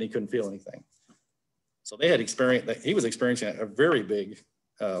as he could, and he couldn't feel anything. So he was experiencing a very big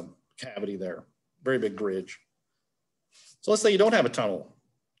cavity there, very big bridge. So let's say you don't have a tunnel,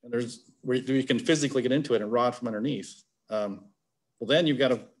 and where you can physically get into it and rod from underneath. Well, then you've got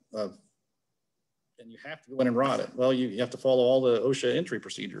to, and you have to go in and rod it. Well, you have to follow all the OSHA entry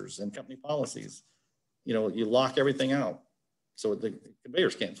procedures and company policies. You lock everything out so the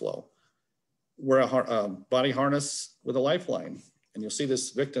conveyors can't flow. Wear a body harness with a lifeline, and you'll see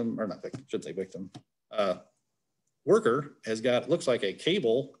this victim, or not victim, should say victim, worker has got, looks like a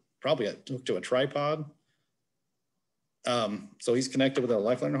cable, probably hooked to a tripod. So he's connected with a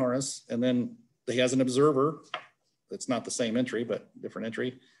lifeline harness, and then he has an observer. That's not the same entry, but different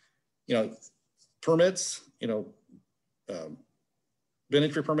entry. Permits, bin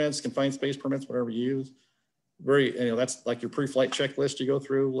entry permits, confined space permits, whatever you use. That's like your pre-flight checklist you go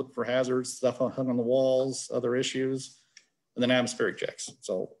through, look for hazards, stuff hung on the walls, other issues, and then atmospheric checks.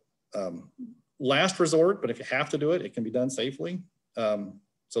 So last resort, but if you have to do it, it can be done safely.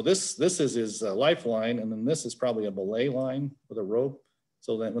 So this is his lifeline, and then this is probably a belay line with a rope,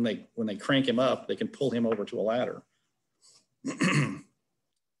 so that when they crank him up, they can pull him over to a ladder.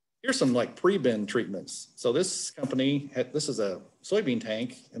 Here's some like pre-bin treatments. So this company, this is a soybean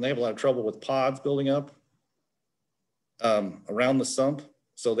tank, and they have a lot of trouble with pods building up around the sump.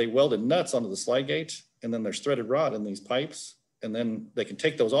 So they welded nuts onto the slide gate, and then there's threaded rod in these pipes, and then they can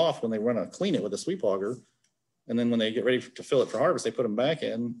take those off when they want to clean it with a sweep auger. And then when they get ready to fill it for harvest, they put them back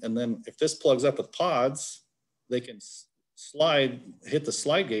in. And then if this plugs up with pods, they can hit the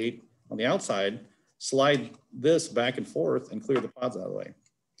slide gate on the outside, slide this back and forth and clear the pods out of the way.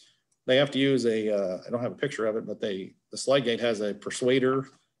 They have to use I don't have a picture of it, but the slide gate has a persuader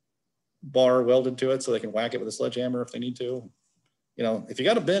bar welded to it so they can whack it with a sledgehammer if they need to. If you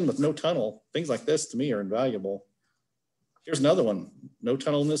got a bin with no tunnel, things like this to me are invaluable. Here's another one, no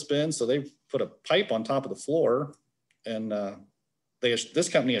tunnel in this bin. So they put a pipe on top of the floor, and this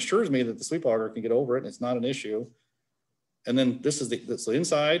company assures me that the sweep auger can get over it and it's not an issue. And then this is the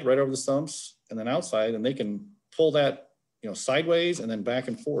inside right over the sumps, and then outside, and they can pull that sideways and then back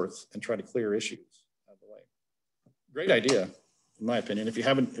and forth and try to clear issues out of the way. Great idea, in my opinion. If you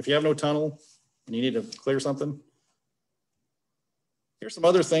have no tunnel and you need to clear something, here's some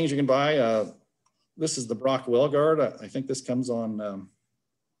other things you can buy. This is the Brock well guard. I think this comes on the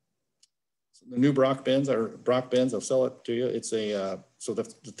new Brock bins. I'll sell it to you. It's so the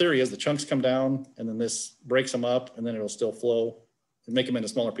theory is the chunks come down, and then this breaks them up, and then it'll still flow and make them into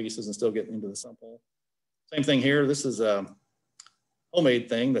smaller pieces and still get into the sump hole. Same thing here. This is a homemade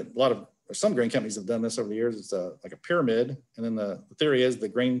thing that some grain companies have done this over the years. It's like a pyramid, and then the theory is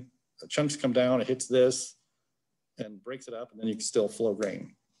the chunks come down, it hits this and breaks it up, and then you can still flow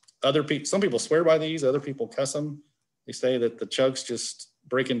grain. some people swear by these, other people cuss them. They say that the chugs just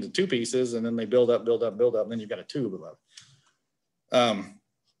break into 2 pieces and then they build up, and then you've got a tube above. And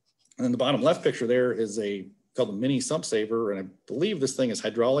then the bottom left picture there is called a mini sump saver. And I believe this thing is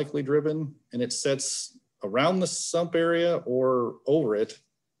hydraulically driven and it sets around the sump area or over it.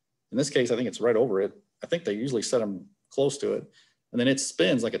 In this case, I think it's right over it. I think they usually set them close to it. And then it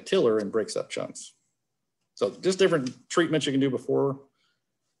spins like a tiller and breaks up chunks. So just different treatments you can do before.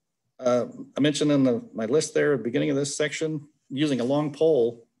 I mentioned in my list there at the beginning of this section, using a long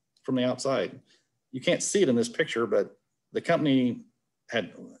pole from the outside. You can't see it in this picture, but the company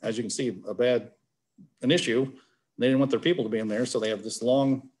had, as you can see, an issue. They didn't want their people to be in there. So they have this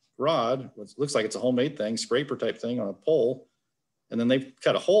long rod, which looks like it's a homemade thing, scraper type thing on a pole. And then they've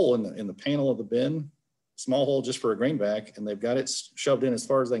cut a hole in the panel of the bin, small hole just for a grain vac, and they've got it shoved in as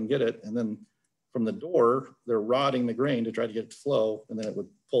far as they can get it. And then from the door, they're rodding the grain to try to get it to flow, and then it would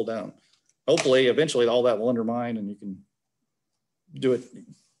pull down. Hopefully, eventually all that will undermine and you can do it,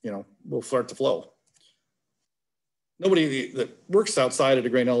 will start to flow. Nobody that works outside at a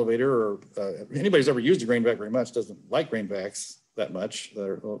grain elevator or anybody who's ever used a grain vac very much doesn't like grain vacs that much.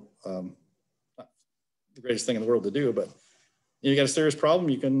 They're not the greatest thing in the world to do, but you got a serious problem,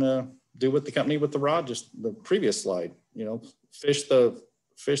 you can do what the company with the rod, just the previous slide, fish the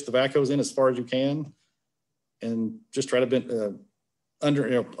vac hose in as far as you can and just try to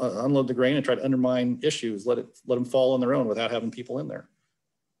unload the grain and try to undermine issues, let them fall on their own without having people in there.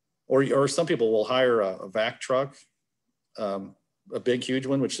 Or some people will hire a vac truck, a big, huge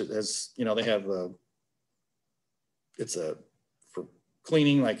one, which has, they have, for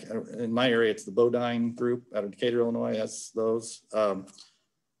cleaning, like in my area, it's the Bodine group out of Decatur, Illinois, has those.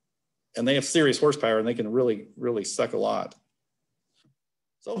 And they have serious horsepower and they can really, really suck a lot.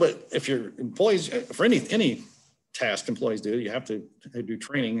 So, but if your employees, for any task employees do, you have to do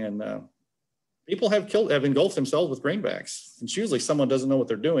training, and people have engulfed themselves with grain vacs. It's usually someone doesn't know what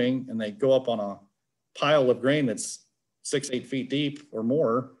they're doing and they go up on a pile of grain that's 6-8 feet deep or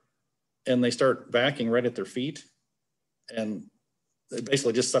more, and they start backing right at their feet, and they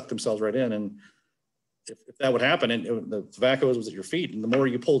basically just suck themselves right in. And if that would happen and the vac hose was at your feet, and the more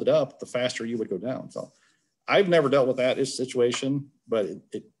you pulled it up, the faster you would go down. So I've never dealt with that situation, but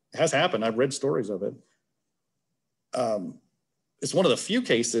it has happened. I've read stories of it. It's one of the few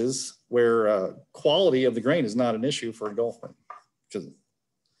cases where quality of the grain is not an issue for engulfment. And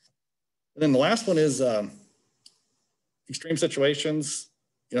then the last one is extreme situations.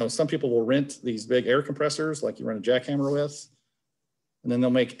 Some people will rent these big air compressors like you run a jackhammer with, and then they'll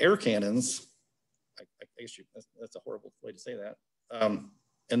make air cannons. I guess that's a horrible way to say that.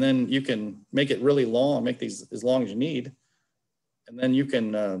 And then you can make it really long, make these as long as you need. And then you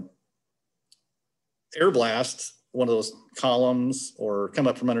can air blast one of those columns or come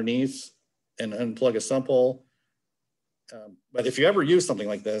up from underneath and unplug a sump hole. But if you ever use something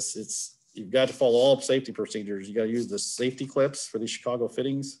like this, you've got to follow all safety procedures. You got to use the safety clips for these Chicago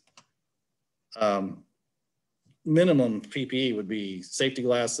fittings. Minimum PPE would be safety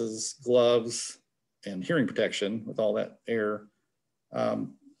glasses, gloves, and hearing protection with all that air.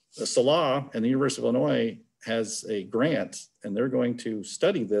 The SALA and the University of Illinois has a grant, and they're going to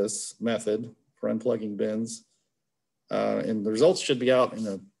study this method for unplugging bins. And the results should be out in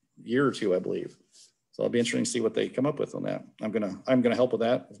a year or two, I believe. So it'll be interesting to see what they come up with on that. I'm gonna help with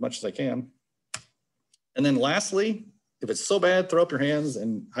that as much as I can. And then lastly, if it's so bad, throw up your hands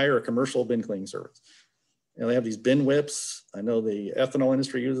and hire a commercial bin cleaning service. They have these bin whips. I know the ethanol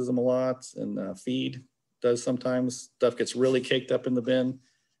industry uses them a lot, and feed does sometimes. Stuff gets really caked up in the bin,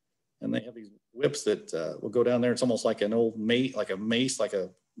 and they have these whips that will go down there. It's almost like an old mace, like a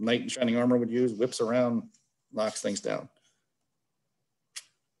knight in shining armor would use, whips around, knocks things down.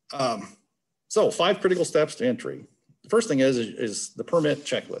 So 5 critical steps to entry. The first thing is the permit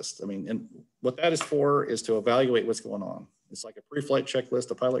checklist. And what that is for is to evaluate what's going on. It's like a pre-flight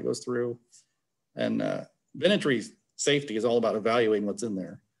checklist a pilot goes through, and bin entry safety is all about evaluating what's in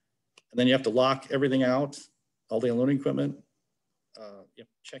there. And then you have to lock everything out, all the unloading equipment. You have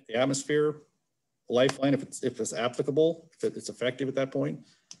to check the atmosphere, lifeline if it's applicable, if it's effective at that point,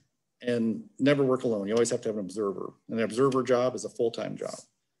 and never work alone. You always have to have an observer, and the observer job is a full-time job.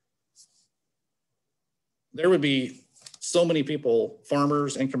 There would be so many people,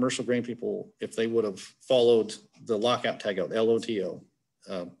 farmers and commercial grain people, if they would have followed the lockout tagout, LOTO,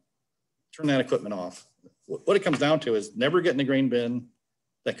 turn that equipment off. What it comes down to is never getting a grain bin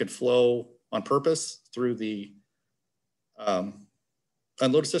that could flow on purpose through the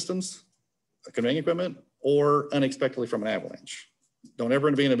unload systems, conveying equipment, or unexpectedly from an avalanche. Don't ever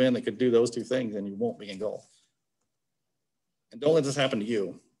be in a bin that could do those 2 things, and you won't be engulfed. And don't let this happen to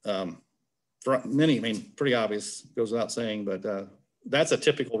you. For many, I mean, pretty obvious, goes without saying, but that's a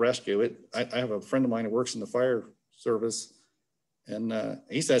typical rescue. I have a friend of mine who works in the fire service, and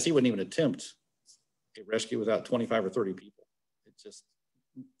he says he wouldn't even attempt a rescue without 25 or 30 people. It's just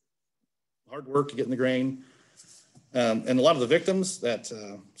hard work to get in the grain. And a lot of the victims, that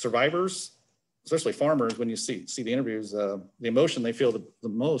survivors, especially farmers, when you see the interviews, the emotion they feel the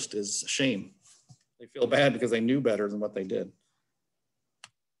most is shame. They feel bad because they knew better than what they did.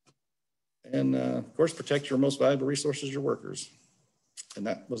 And of course, protect your most valuable resources, your workers. And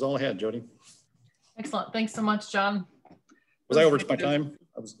that was all I had, Jody. Excellent. Thanks so much, John. Was I over my time?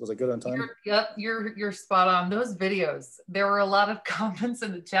 Was I good on time? You're spot on. Those videos, there were a lot of comments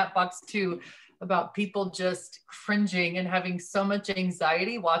in the chat box too about people just cringing and having so much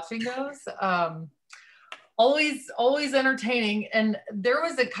anxiety watching those. Always entertaining. And there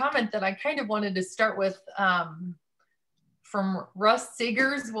was a comment that I kind of wanted to start with from Russ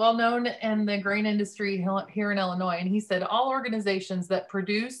Seegers, well known in the grain industry here in Illinois. And he said, all organizations that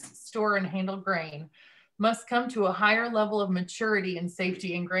produce, store, and handle grain must come to a higher level of maturity and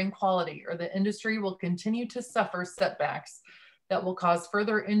safety and grain quality, or the industry will continue to suffer setbacks that will cause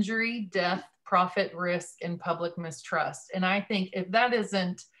further injury, death, profit risk, and public mistrust. And I think if that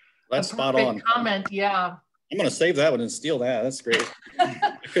isn't a spot on comment, yeah. I'm going to save that one and steal that. That's great.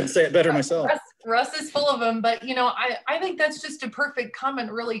 I couldn't say it better myself. Russ is full of them, but you know, I think that's just a perfect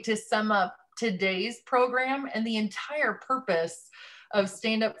comment really to sum up today's program and the entire purpose of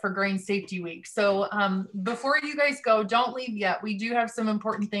Stand Up for Grain Safety Week. So before you guys go, don't leave yet. We do have some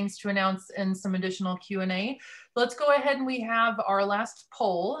important things to announce and some additional Q&A. Let's go ahead and we have our last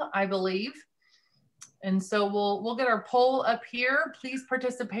poll, I believe. And so we'll get our poll up here. Please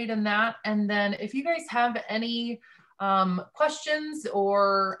participate in that. And then if you guys have any questions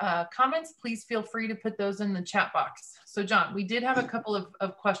or comments, please feel free to put those in the chat box. So John, we did have a couple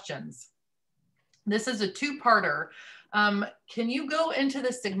of questions. This is a two-parter. Can you go into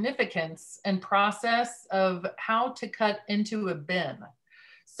the significance and process of how to cut into a bin?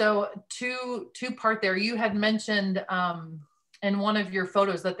 So two-part there. You had mentioned in one of your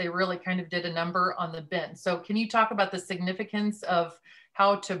photos that they really kind of did a number on the bin. So can you talk about the significance of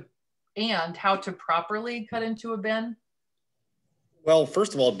how to properly cut into a bin? Well,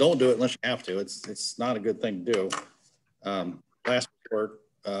 first of all, don't do it unless you have to. It's not a good thing to do. Last report.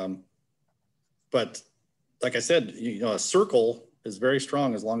 But like I said, you know, a circle is very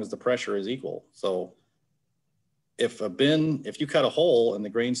strong as long as the pressure is equal. So if you cut a hole and the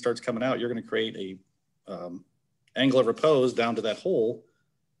grain starts coming out, you're going to create a angle of repose down to that hole,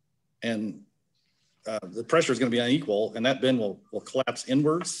 and the pressure is going to be unequal, and that bin will collapse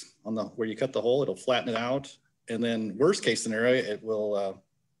inwards on where you cut the hole. It'll flatten it out, and then worst case scenario, it will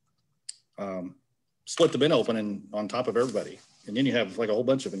split the bin open and on top of everybody, and then you have like a whole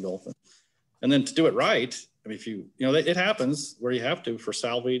bunch of engulfing. And then to do it right, I mean, if you know, it happens where you have to for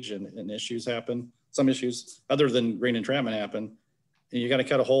salvage and issues happen. Some issues other than grain entrapment happen, and you got to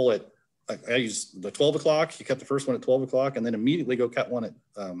cut a hole at, I use the 12 o'clock. You cut the first one at 12 o'clock, and then immediately go cut one at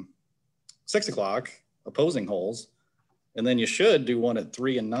 6 o'clock, opposing holes. And then you should do one at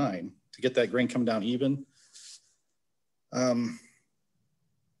 3 and 9 to get that grain come down even. And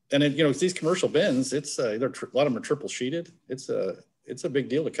then, you know, these commercial bins, a lot of them are triple sheeted. It's a big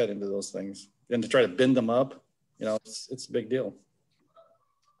deal to cut into those things and to try to bend them up. You know, it's a big deal.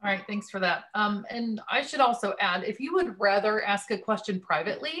 All right, thanks for that. And I should also add, if you would rather ask a question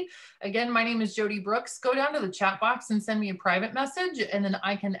privately, again, my name is Jody Brooks. Go down to the chat box and send me a private message, and then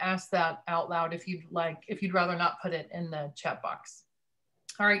I can ask that out loud if you'd like, if you'd rather not put it in the chat box.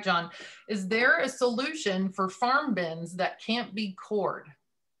 All right, John, is there a solution for farm bins that can't be cored?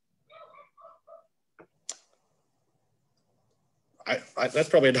 That's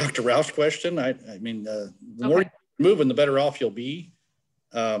probably a Dr. Rausch question. I mean, the more you're moving, the better off you'll be.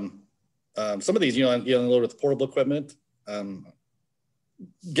 Some of these, you unload with portable equipment,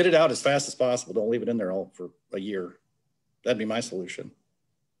 get it out as fast as possible. Don't leave it in there all for a year. That'd be my solution.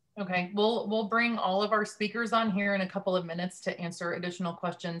 Okay, we'll bring all of our speakers on here in a couple of minutes to answer additional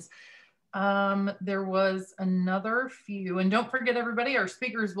questions. There was another few, and don't forget everybody, our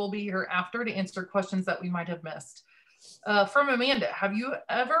speakers will be here after to answer questions that we might have missed. From Amanda, have you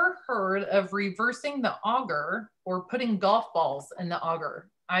ever heard of reversing the auger or putting golf balls in the auger?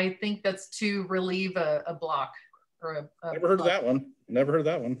 I think that's to relieve a block or a Never heard of that one. Never heard of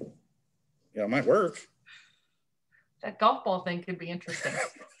that one. Yeah, it might work. That golf ball thing could be interesting.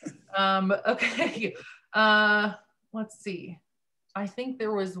 Okay, let's see. I think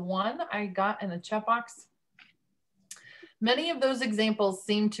there was one I got in the chat box. Many of those examples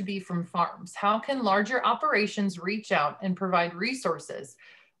seem to be from farms. How can larger operations reach out and provide resources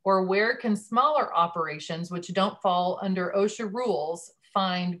Or where can smaller operations which don't fall under OSHA rules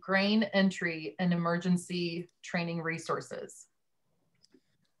find grain entry and emergency training resources?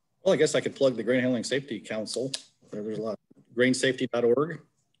 Well, I guess I could plug the Grain Handling Safety Council. There's a lot, grainsafety.org.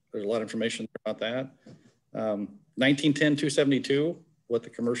 There's a lot of information about that. 1910-272, what the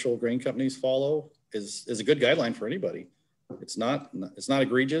commercial grain companies follow is a good guideline for anybody. It's not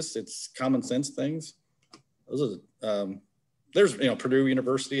egregious. It's common sense things. Those are, there's, Purdue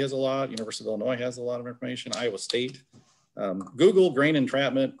University has a lot. University of Illinois has a lot of information. Iowa State. Google grain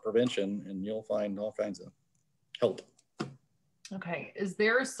entrapment prevention, and you'll find all kinds of help. Okay. Is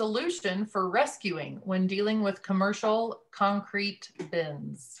there a solution for rescuing when dealing with commercial concrete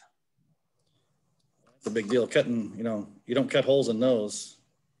bins? It's a big deal. Cutting, you don't cut holes in those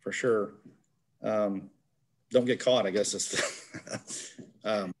for sure. Don't get caught, I guess.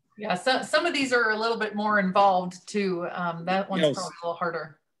 Yeah, so some of these are a little bit more involved too. That one's probably a little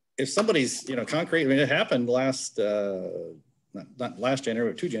harder. If somebody's, concrete, it happened last, not last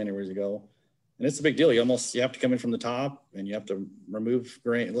January, but 2 Januaries ago. And it's a big deal. You have to come in from the top and you have to remove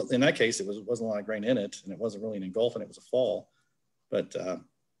grain. In that case, it wasn't a lot of grain in it, and it wasn't really an engulfing, it was a fall. But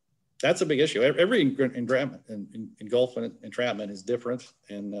that's a big issue. Every engulfing entrapment is different.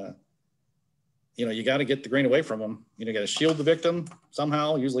 And, you got to get the grain away from them. You got to shield the victim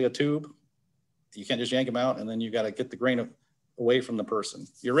somehow, usually a tube. You can't just yank them out, and then you got to get the grain away from the person.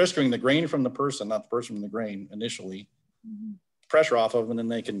 You're rescuing the grain from the person, not the person from the grain initially. Mm-hmm. Pressure off of them,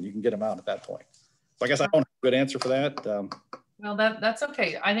 and then you can get them out at that point. So I guess I don't have a good answer for that. Well, that's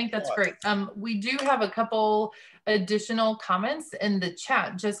okay. I think that's great. We do have a couple additional comments in the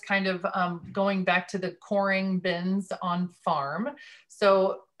chat, just kind of going back to the coring bins on farm.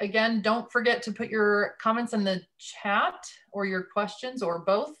 So again, don't forget to put your comments in the chat or your questions or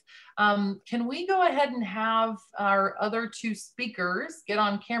both. Can we go ahead and have our other 2 speakers get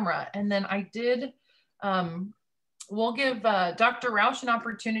on camera? And then we'll give Dr. Rausch an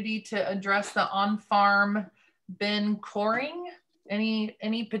opportunity to address the on-farm bin coring.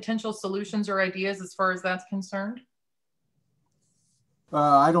 Any potential solutions or ideas as far as that's concerned?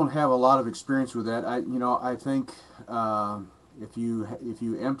 I don't have a lot of experience with that. I think if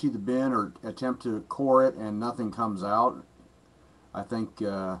you empty the bin or attempt to core it and nothing comes out, I think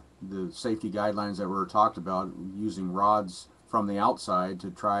the safety guidelines that were talked about, using rods from the outside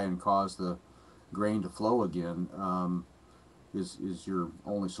to try and cause the grain to flow again, is your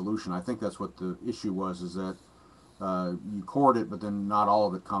only solution. I think that's what the issue was, is that you cored it, but then not all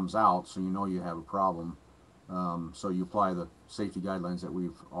of it comes out, so you have a problem. So you apply the safety guidelines that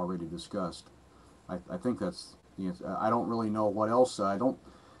we've already discussed. I think that's the answer. I don't really know what else.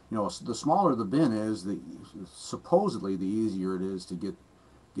 The smaller the bin is, supposedly the easier it is to get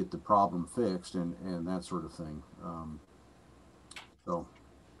the problem fixed and that sort of thing. So.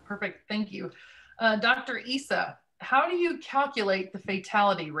 Perfect, thank you. Dr. Issa, how do you calculate the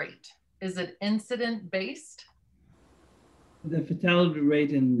fatality rate? Is it incident based? The fatality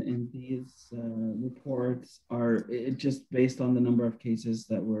rate in these reports are just based on the number of cases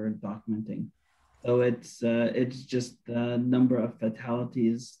that we're documenting. So it's just the number of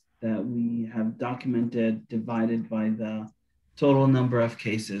fatalities that we have documented divided by the total number of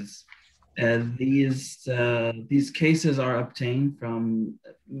cases. These cases are obtained from,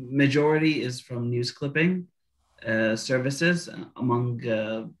 majority is from news clipping services,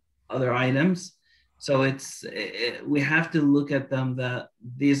 among other items. So we have to look at them, that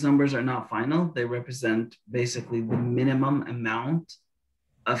these numbers are not final. They represent basically the minimum amount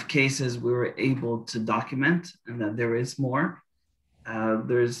of cases we were able to document, and that there is more.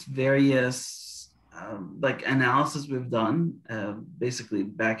 There's various analysis we've done, basically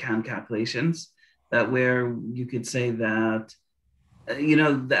backhand calculations, that where you could say that,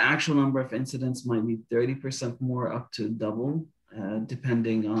 the actual number of incidents might be 30% more, up to double,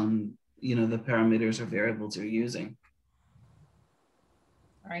 depending on the parameters or variables you're using.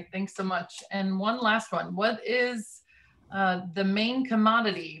 All right, thanks so much. And one last one. What is the main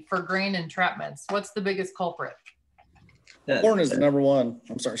commodity for grain entrapments? What's the biggest culprit? Corn is the number one.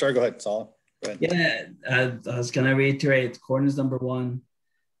 I'm sorry, go ahead, Saul. Go ahead. Yeah, I was gonna reiterate, corn is number one.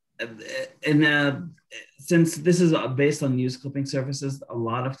 And since this is based on news clipping services, a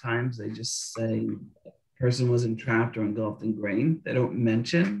lot of times they just say a person was entrapped or engulfed in grain. They don't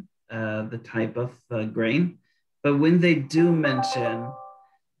mention the type of grain, but when they do mention,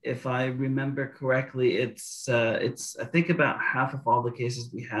 if I remember correctly, it's I think about half of all the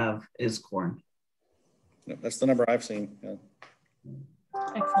cases we have is corn. That's the number I've seen. Yeah.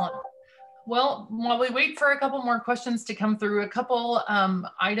 Excellent. Well, while we wait for a couple more questions to come through, a couple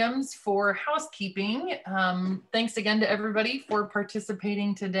items for housekeeping. Thanks again to everybody for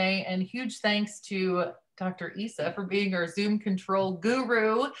participating today, and huge thanks to Dr. Isa for being our Zoom control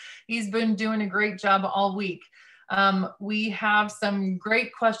guru. He's been doing a great job all week. We have some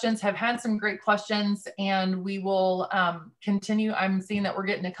great questions, have had some great questions, and we will continue. I'm seeing that we're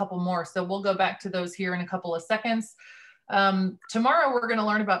getting a couple more, so we'll go back to those here in a couple of seconds. Tomorrow, we're going to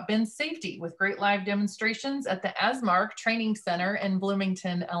learn about bin safety with great live demonstrations at the ASMARC Training Center in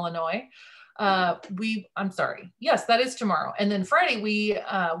Bloomington, Illinois. I'm sorry. Yes, that is tomorrow. And then Friday, we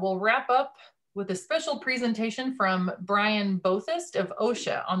will wrap up with a special presentation from Brian Bothist of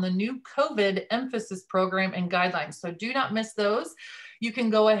OSHA on the new COVID emphasis program and guidelines. So do not miss those. You can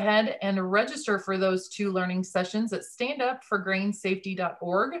go ahead and register for those 2 learning sessions at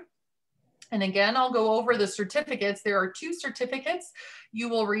standupforgrainsafety.org. And again, I'll go over the certificates. There are 2 certificates. You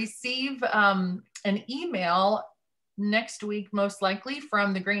will receive an email next week, most likely,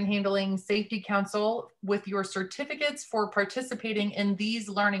 from the Grain Handling Safety Council with your certificates for participating in these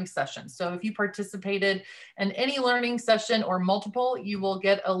learning sessions. So if you participated in any learning session or multiple, you will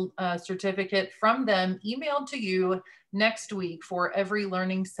get a certificate from them emailed to you next week for every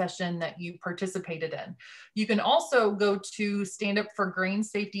learning session that you participated in. You can also go to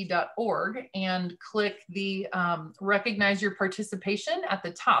standupforgrainsafety.org and click the recognize your participation at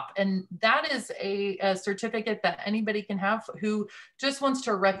the top. And that is a certificate that anybody can have who just wants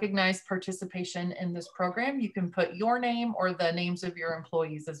to recognize participation in this program. You can put your name or the names of your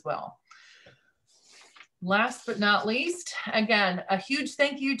employees as well. Last but not least, again, a huge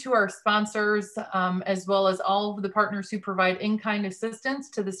thank you to our sponsors, as well as all of the partners who provide in-kind assistance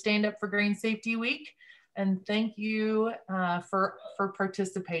to the Stand Up for Grain Safety Week. And thank you for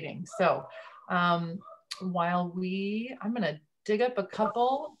participating. So while I'm gonna dig up a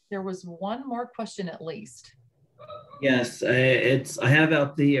couple, there was one more question at least. Yes, I have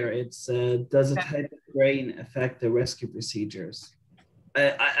out there, it's does a type of grain affect the rescue procedures?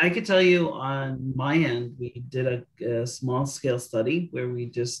 I could tell you on my end, we did a small scale study where we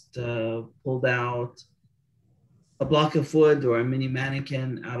just pulled out a block of wood or a mini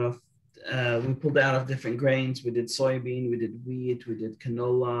mannequin out of, we pulled out of different grains. We did soybean, we did wheat, we did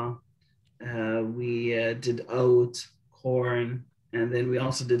canola, we did oat, corn, and then we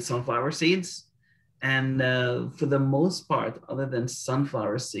also did sunflower seeds. And for the most part, other than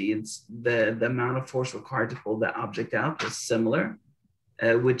sunflower seeds, the amount of force required to pull that object out was similar.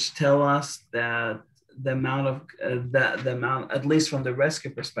 Which tell us that the amount, at least from the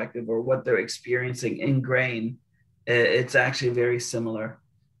rescue perspective or what they're experiencing in grain, it's actually very similar.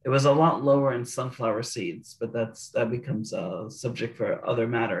 It was a lot lower in sunflower seeds, but that becomes a subject for other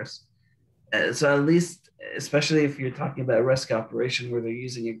matters. So at least, especially if you're talking about a rescue operation where they're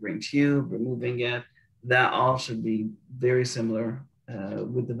using a grain tube, removing it, that all should be very similar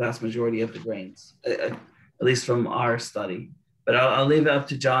with the vast majority of the grains, at least from our study. But I'll leave it up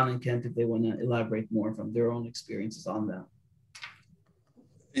to John and Kent if they want to elaborate more from their own experiences on that.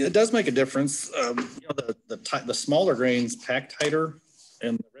 It does make a difference. The smaller grains pack tighter,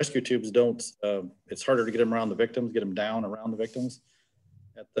 and the rescue tubes don't. It's harder to get them around the victims, get them down around the victims.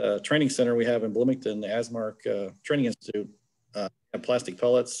 At the training center we have in Bloomington, the ASMARC Training Institute, have plastic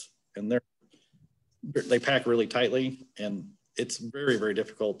pellets, and they pack really tightly, and it's very, very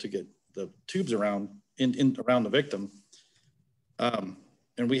difficult to get the tubes around the victim.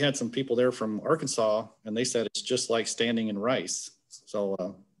 And we had some people there from Arkansas, and they said it's just like standing in rice. So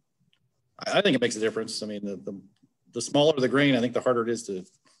I think it makes a difference. I mean, the smaller the grain, I think the harder it is to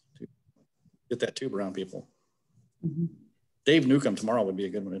get that tube around people. Mm-hmm. Dave Newcomb tomorrow would be a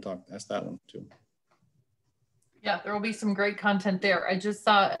good one to ask that one too. Yeah, there will be some great content there. I just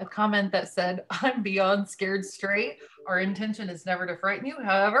saw a comment that said, I'm beyond scared straight. Our intention is never to frighten you.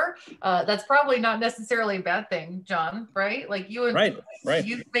 However, that's probably not necessarily a bad thing, John, right? Like you and right.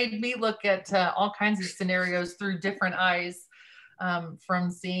 You've made me look at all kinds of scenarios through different eyes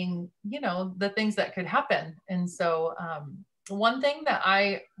from seeing, the things that could happen. And so one thing that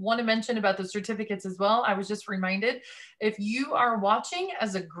I want to mention about the certificates as well, I was just reminded, if you are watching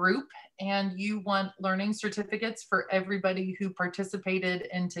as a group and you want learning certificates for everybody who participated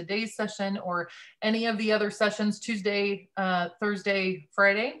in today's session or any of the other sessions, Tuesday, Thursday,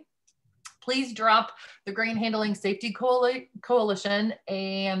 Friday, please drop the Grain Handling Safety Coalition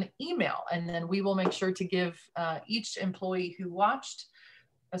an email, and then we will make sure to give each employee who watched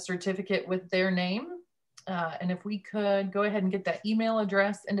a certificate with their name. And if we could go ahead and get that email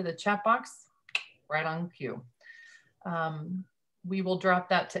address into the chat box, right on cue. We will drop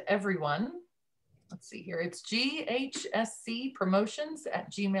that to everyone. let's see here. It's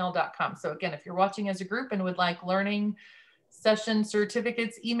ghscpromotions@gmail.com. So again, if you're watching as a group and would like learning session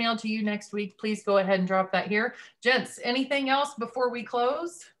certificates emailed to you next week, please go ahead and drop that here. Gents, anything else before we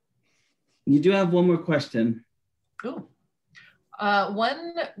close? You do have one more question. Ooh.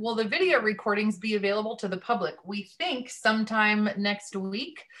 When will the video recordings be available to the public? We think sometime next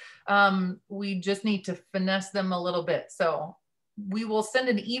week. We just need to finesse them a little bit. So we will send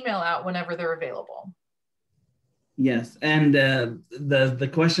an email out whenever they're available. Yes, and the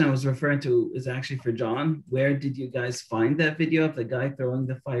question I was referring to is actually for John. Where did you guys find that video of the guy throwing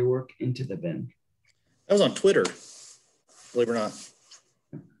the firework into the bin? That was on Twitter, believe it or not.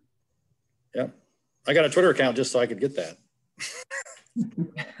 Yep. I got a Twitter account just so I could get that.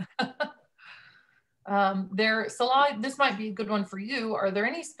 Salah, this might be a good one for you. Are there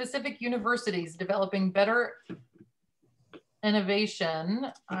any specific universities developing better innovation?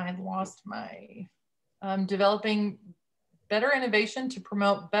 I lost my... developing better innovation to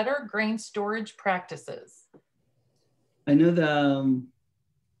promote better grain storage practices. I know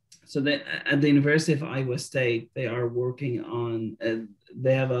at the University of Iowa State, they are working on,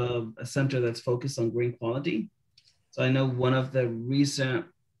 they have a center that's focused on grain quality. So I know one of the recent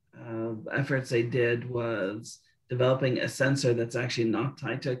efforts they did was developing a sensor that's actually not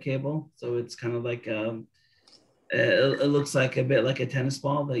tied to a cable. So it's kind of like, it looks like a bit like a tennis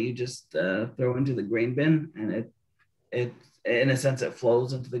ball that you just throw into the grain bin, and it in a sense it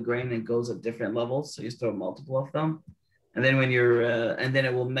flows into the grain and goes at different levels. So you throw multiple of them, and then when you're and then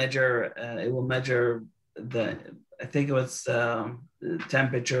it will measure the, I think it was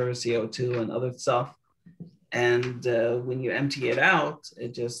temperature, CO2, and other stuff. And when you empty it out,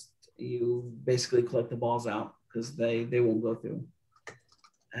 you basically collect the balls out because they won't go through.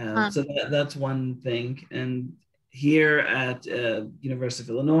 So that's one thing. And here at University of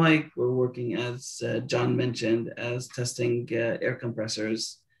Illinois, we're working, as John mentioned, as testing air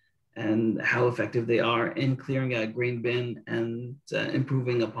compressors and how effective they are in clearing a grain bin and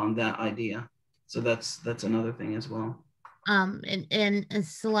improving upon that idea. So that's another thing as well. And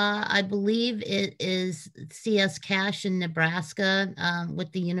Salah, I believe it is CS Cash in Nebraska,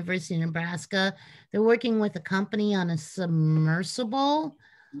 with the University of Nebraska. They're working with a company on a submersible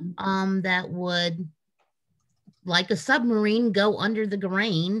that would, like a submarine, go under the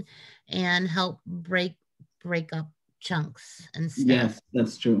grain and help break up chunks and stuff. Yes,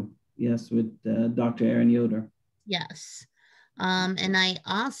 that's true. Yes, with Dr. Aaron Yoder. Yes. And I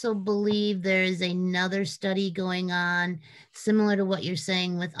also believe there is another study going on similar to what you're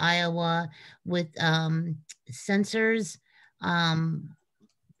saying with Iowa, with sensors,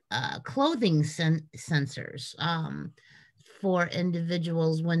 clothing sensors for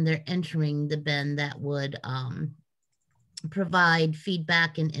individuals when they're entering the bin that would provide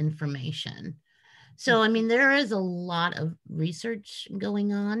feedback and information. So, I mean, there is a lot of research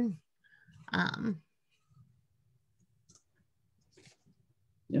going on.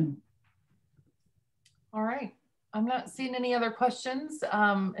 Yeah. All right. I'm not seeing any other questions.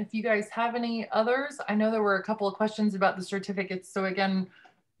 If you guys have any others, I know there were a couple of questions about the certificates. So again,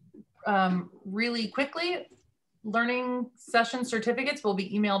 really quickly, learning session certificates will be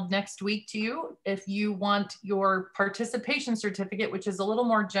emailed next week to you. If you want your participation certificate, which is a little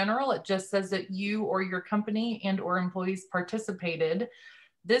more general, it just says that you or your company and or employees participated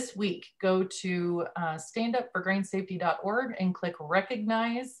this week. Go to standupforgrainsafety.org and click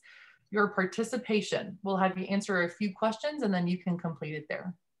recognize your participation. We'll have you answer a few questions and then you can complete it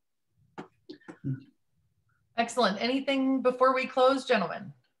there. Excellent. Anything before we close,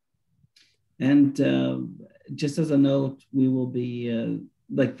 gentlemen? And just as a note, we will be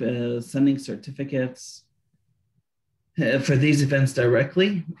sending certificates for these events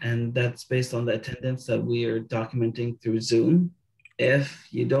directly, and that's based on the attendance that we are documenting through Zoom. If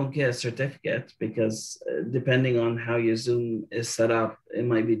you don't get a certificate, because depending on how your Zoom is set up, it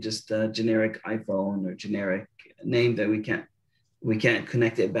might be just a generic iPhone or generic name that we can't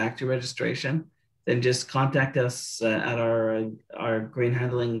connect it back to registration, then just contact us at our grain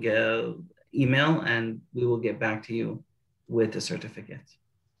handling email, and we will get back to you with the certificate.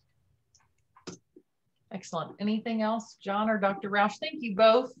 Excellent. Anything else, John or Dr. Rausch? Thank you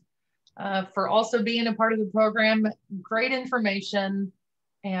both for also being a part of the program. Great information.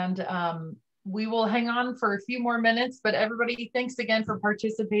 And we will hang on for a few more minutes, but everybody, thanks again for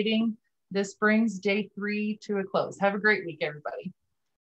participating. This brings day 3 to a close. Have a great week, everybody.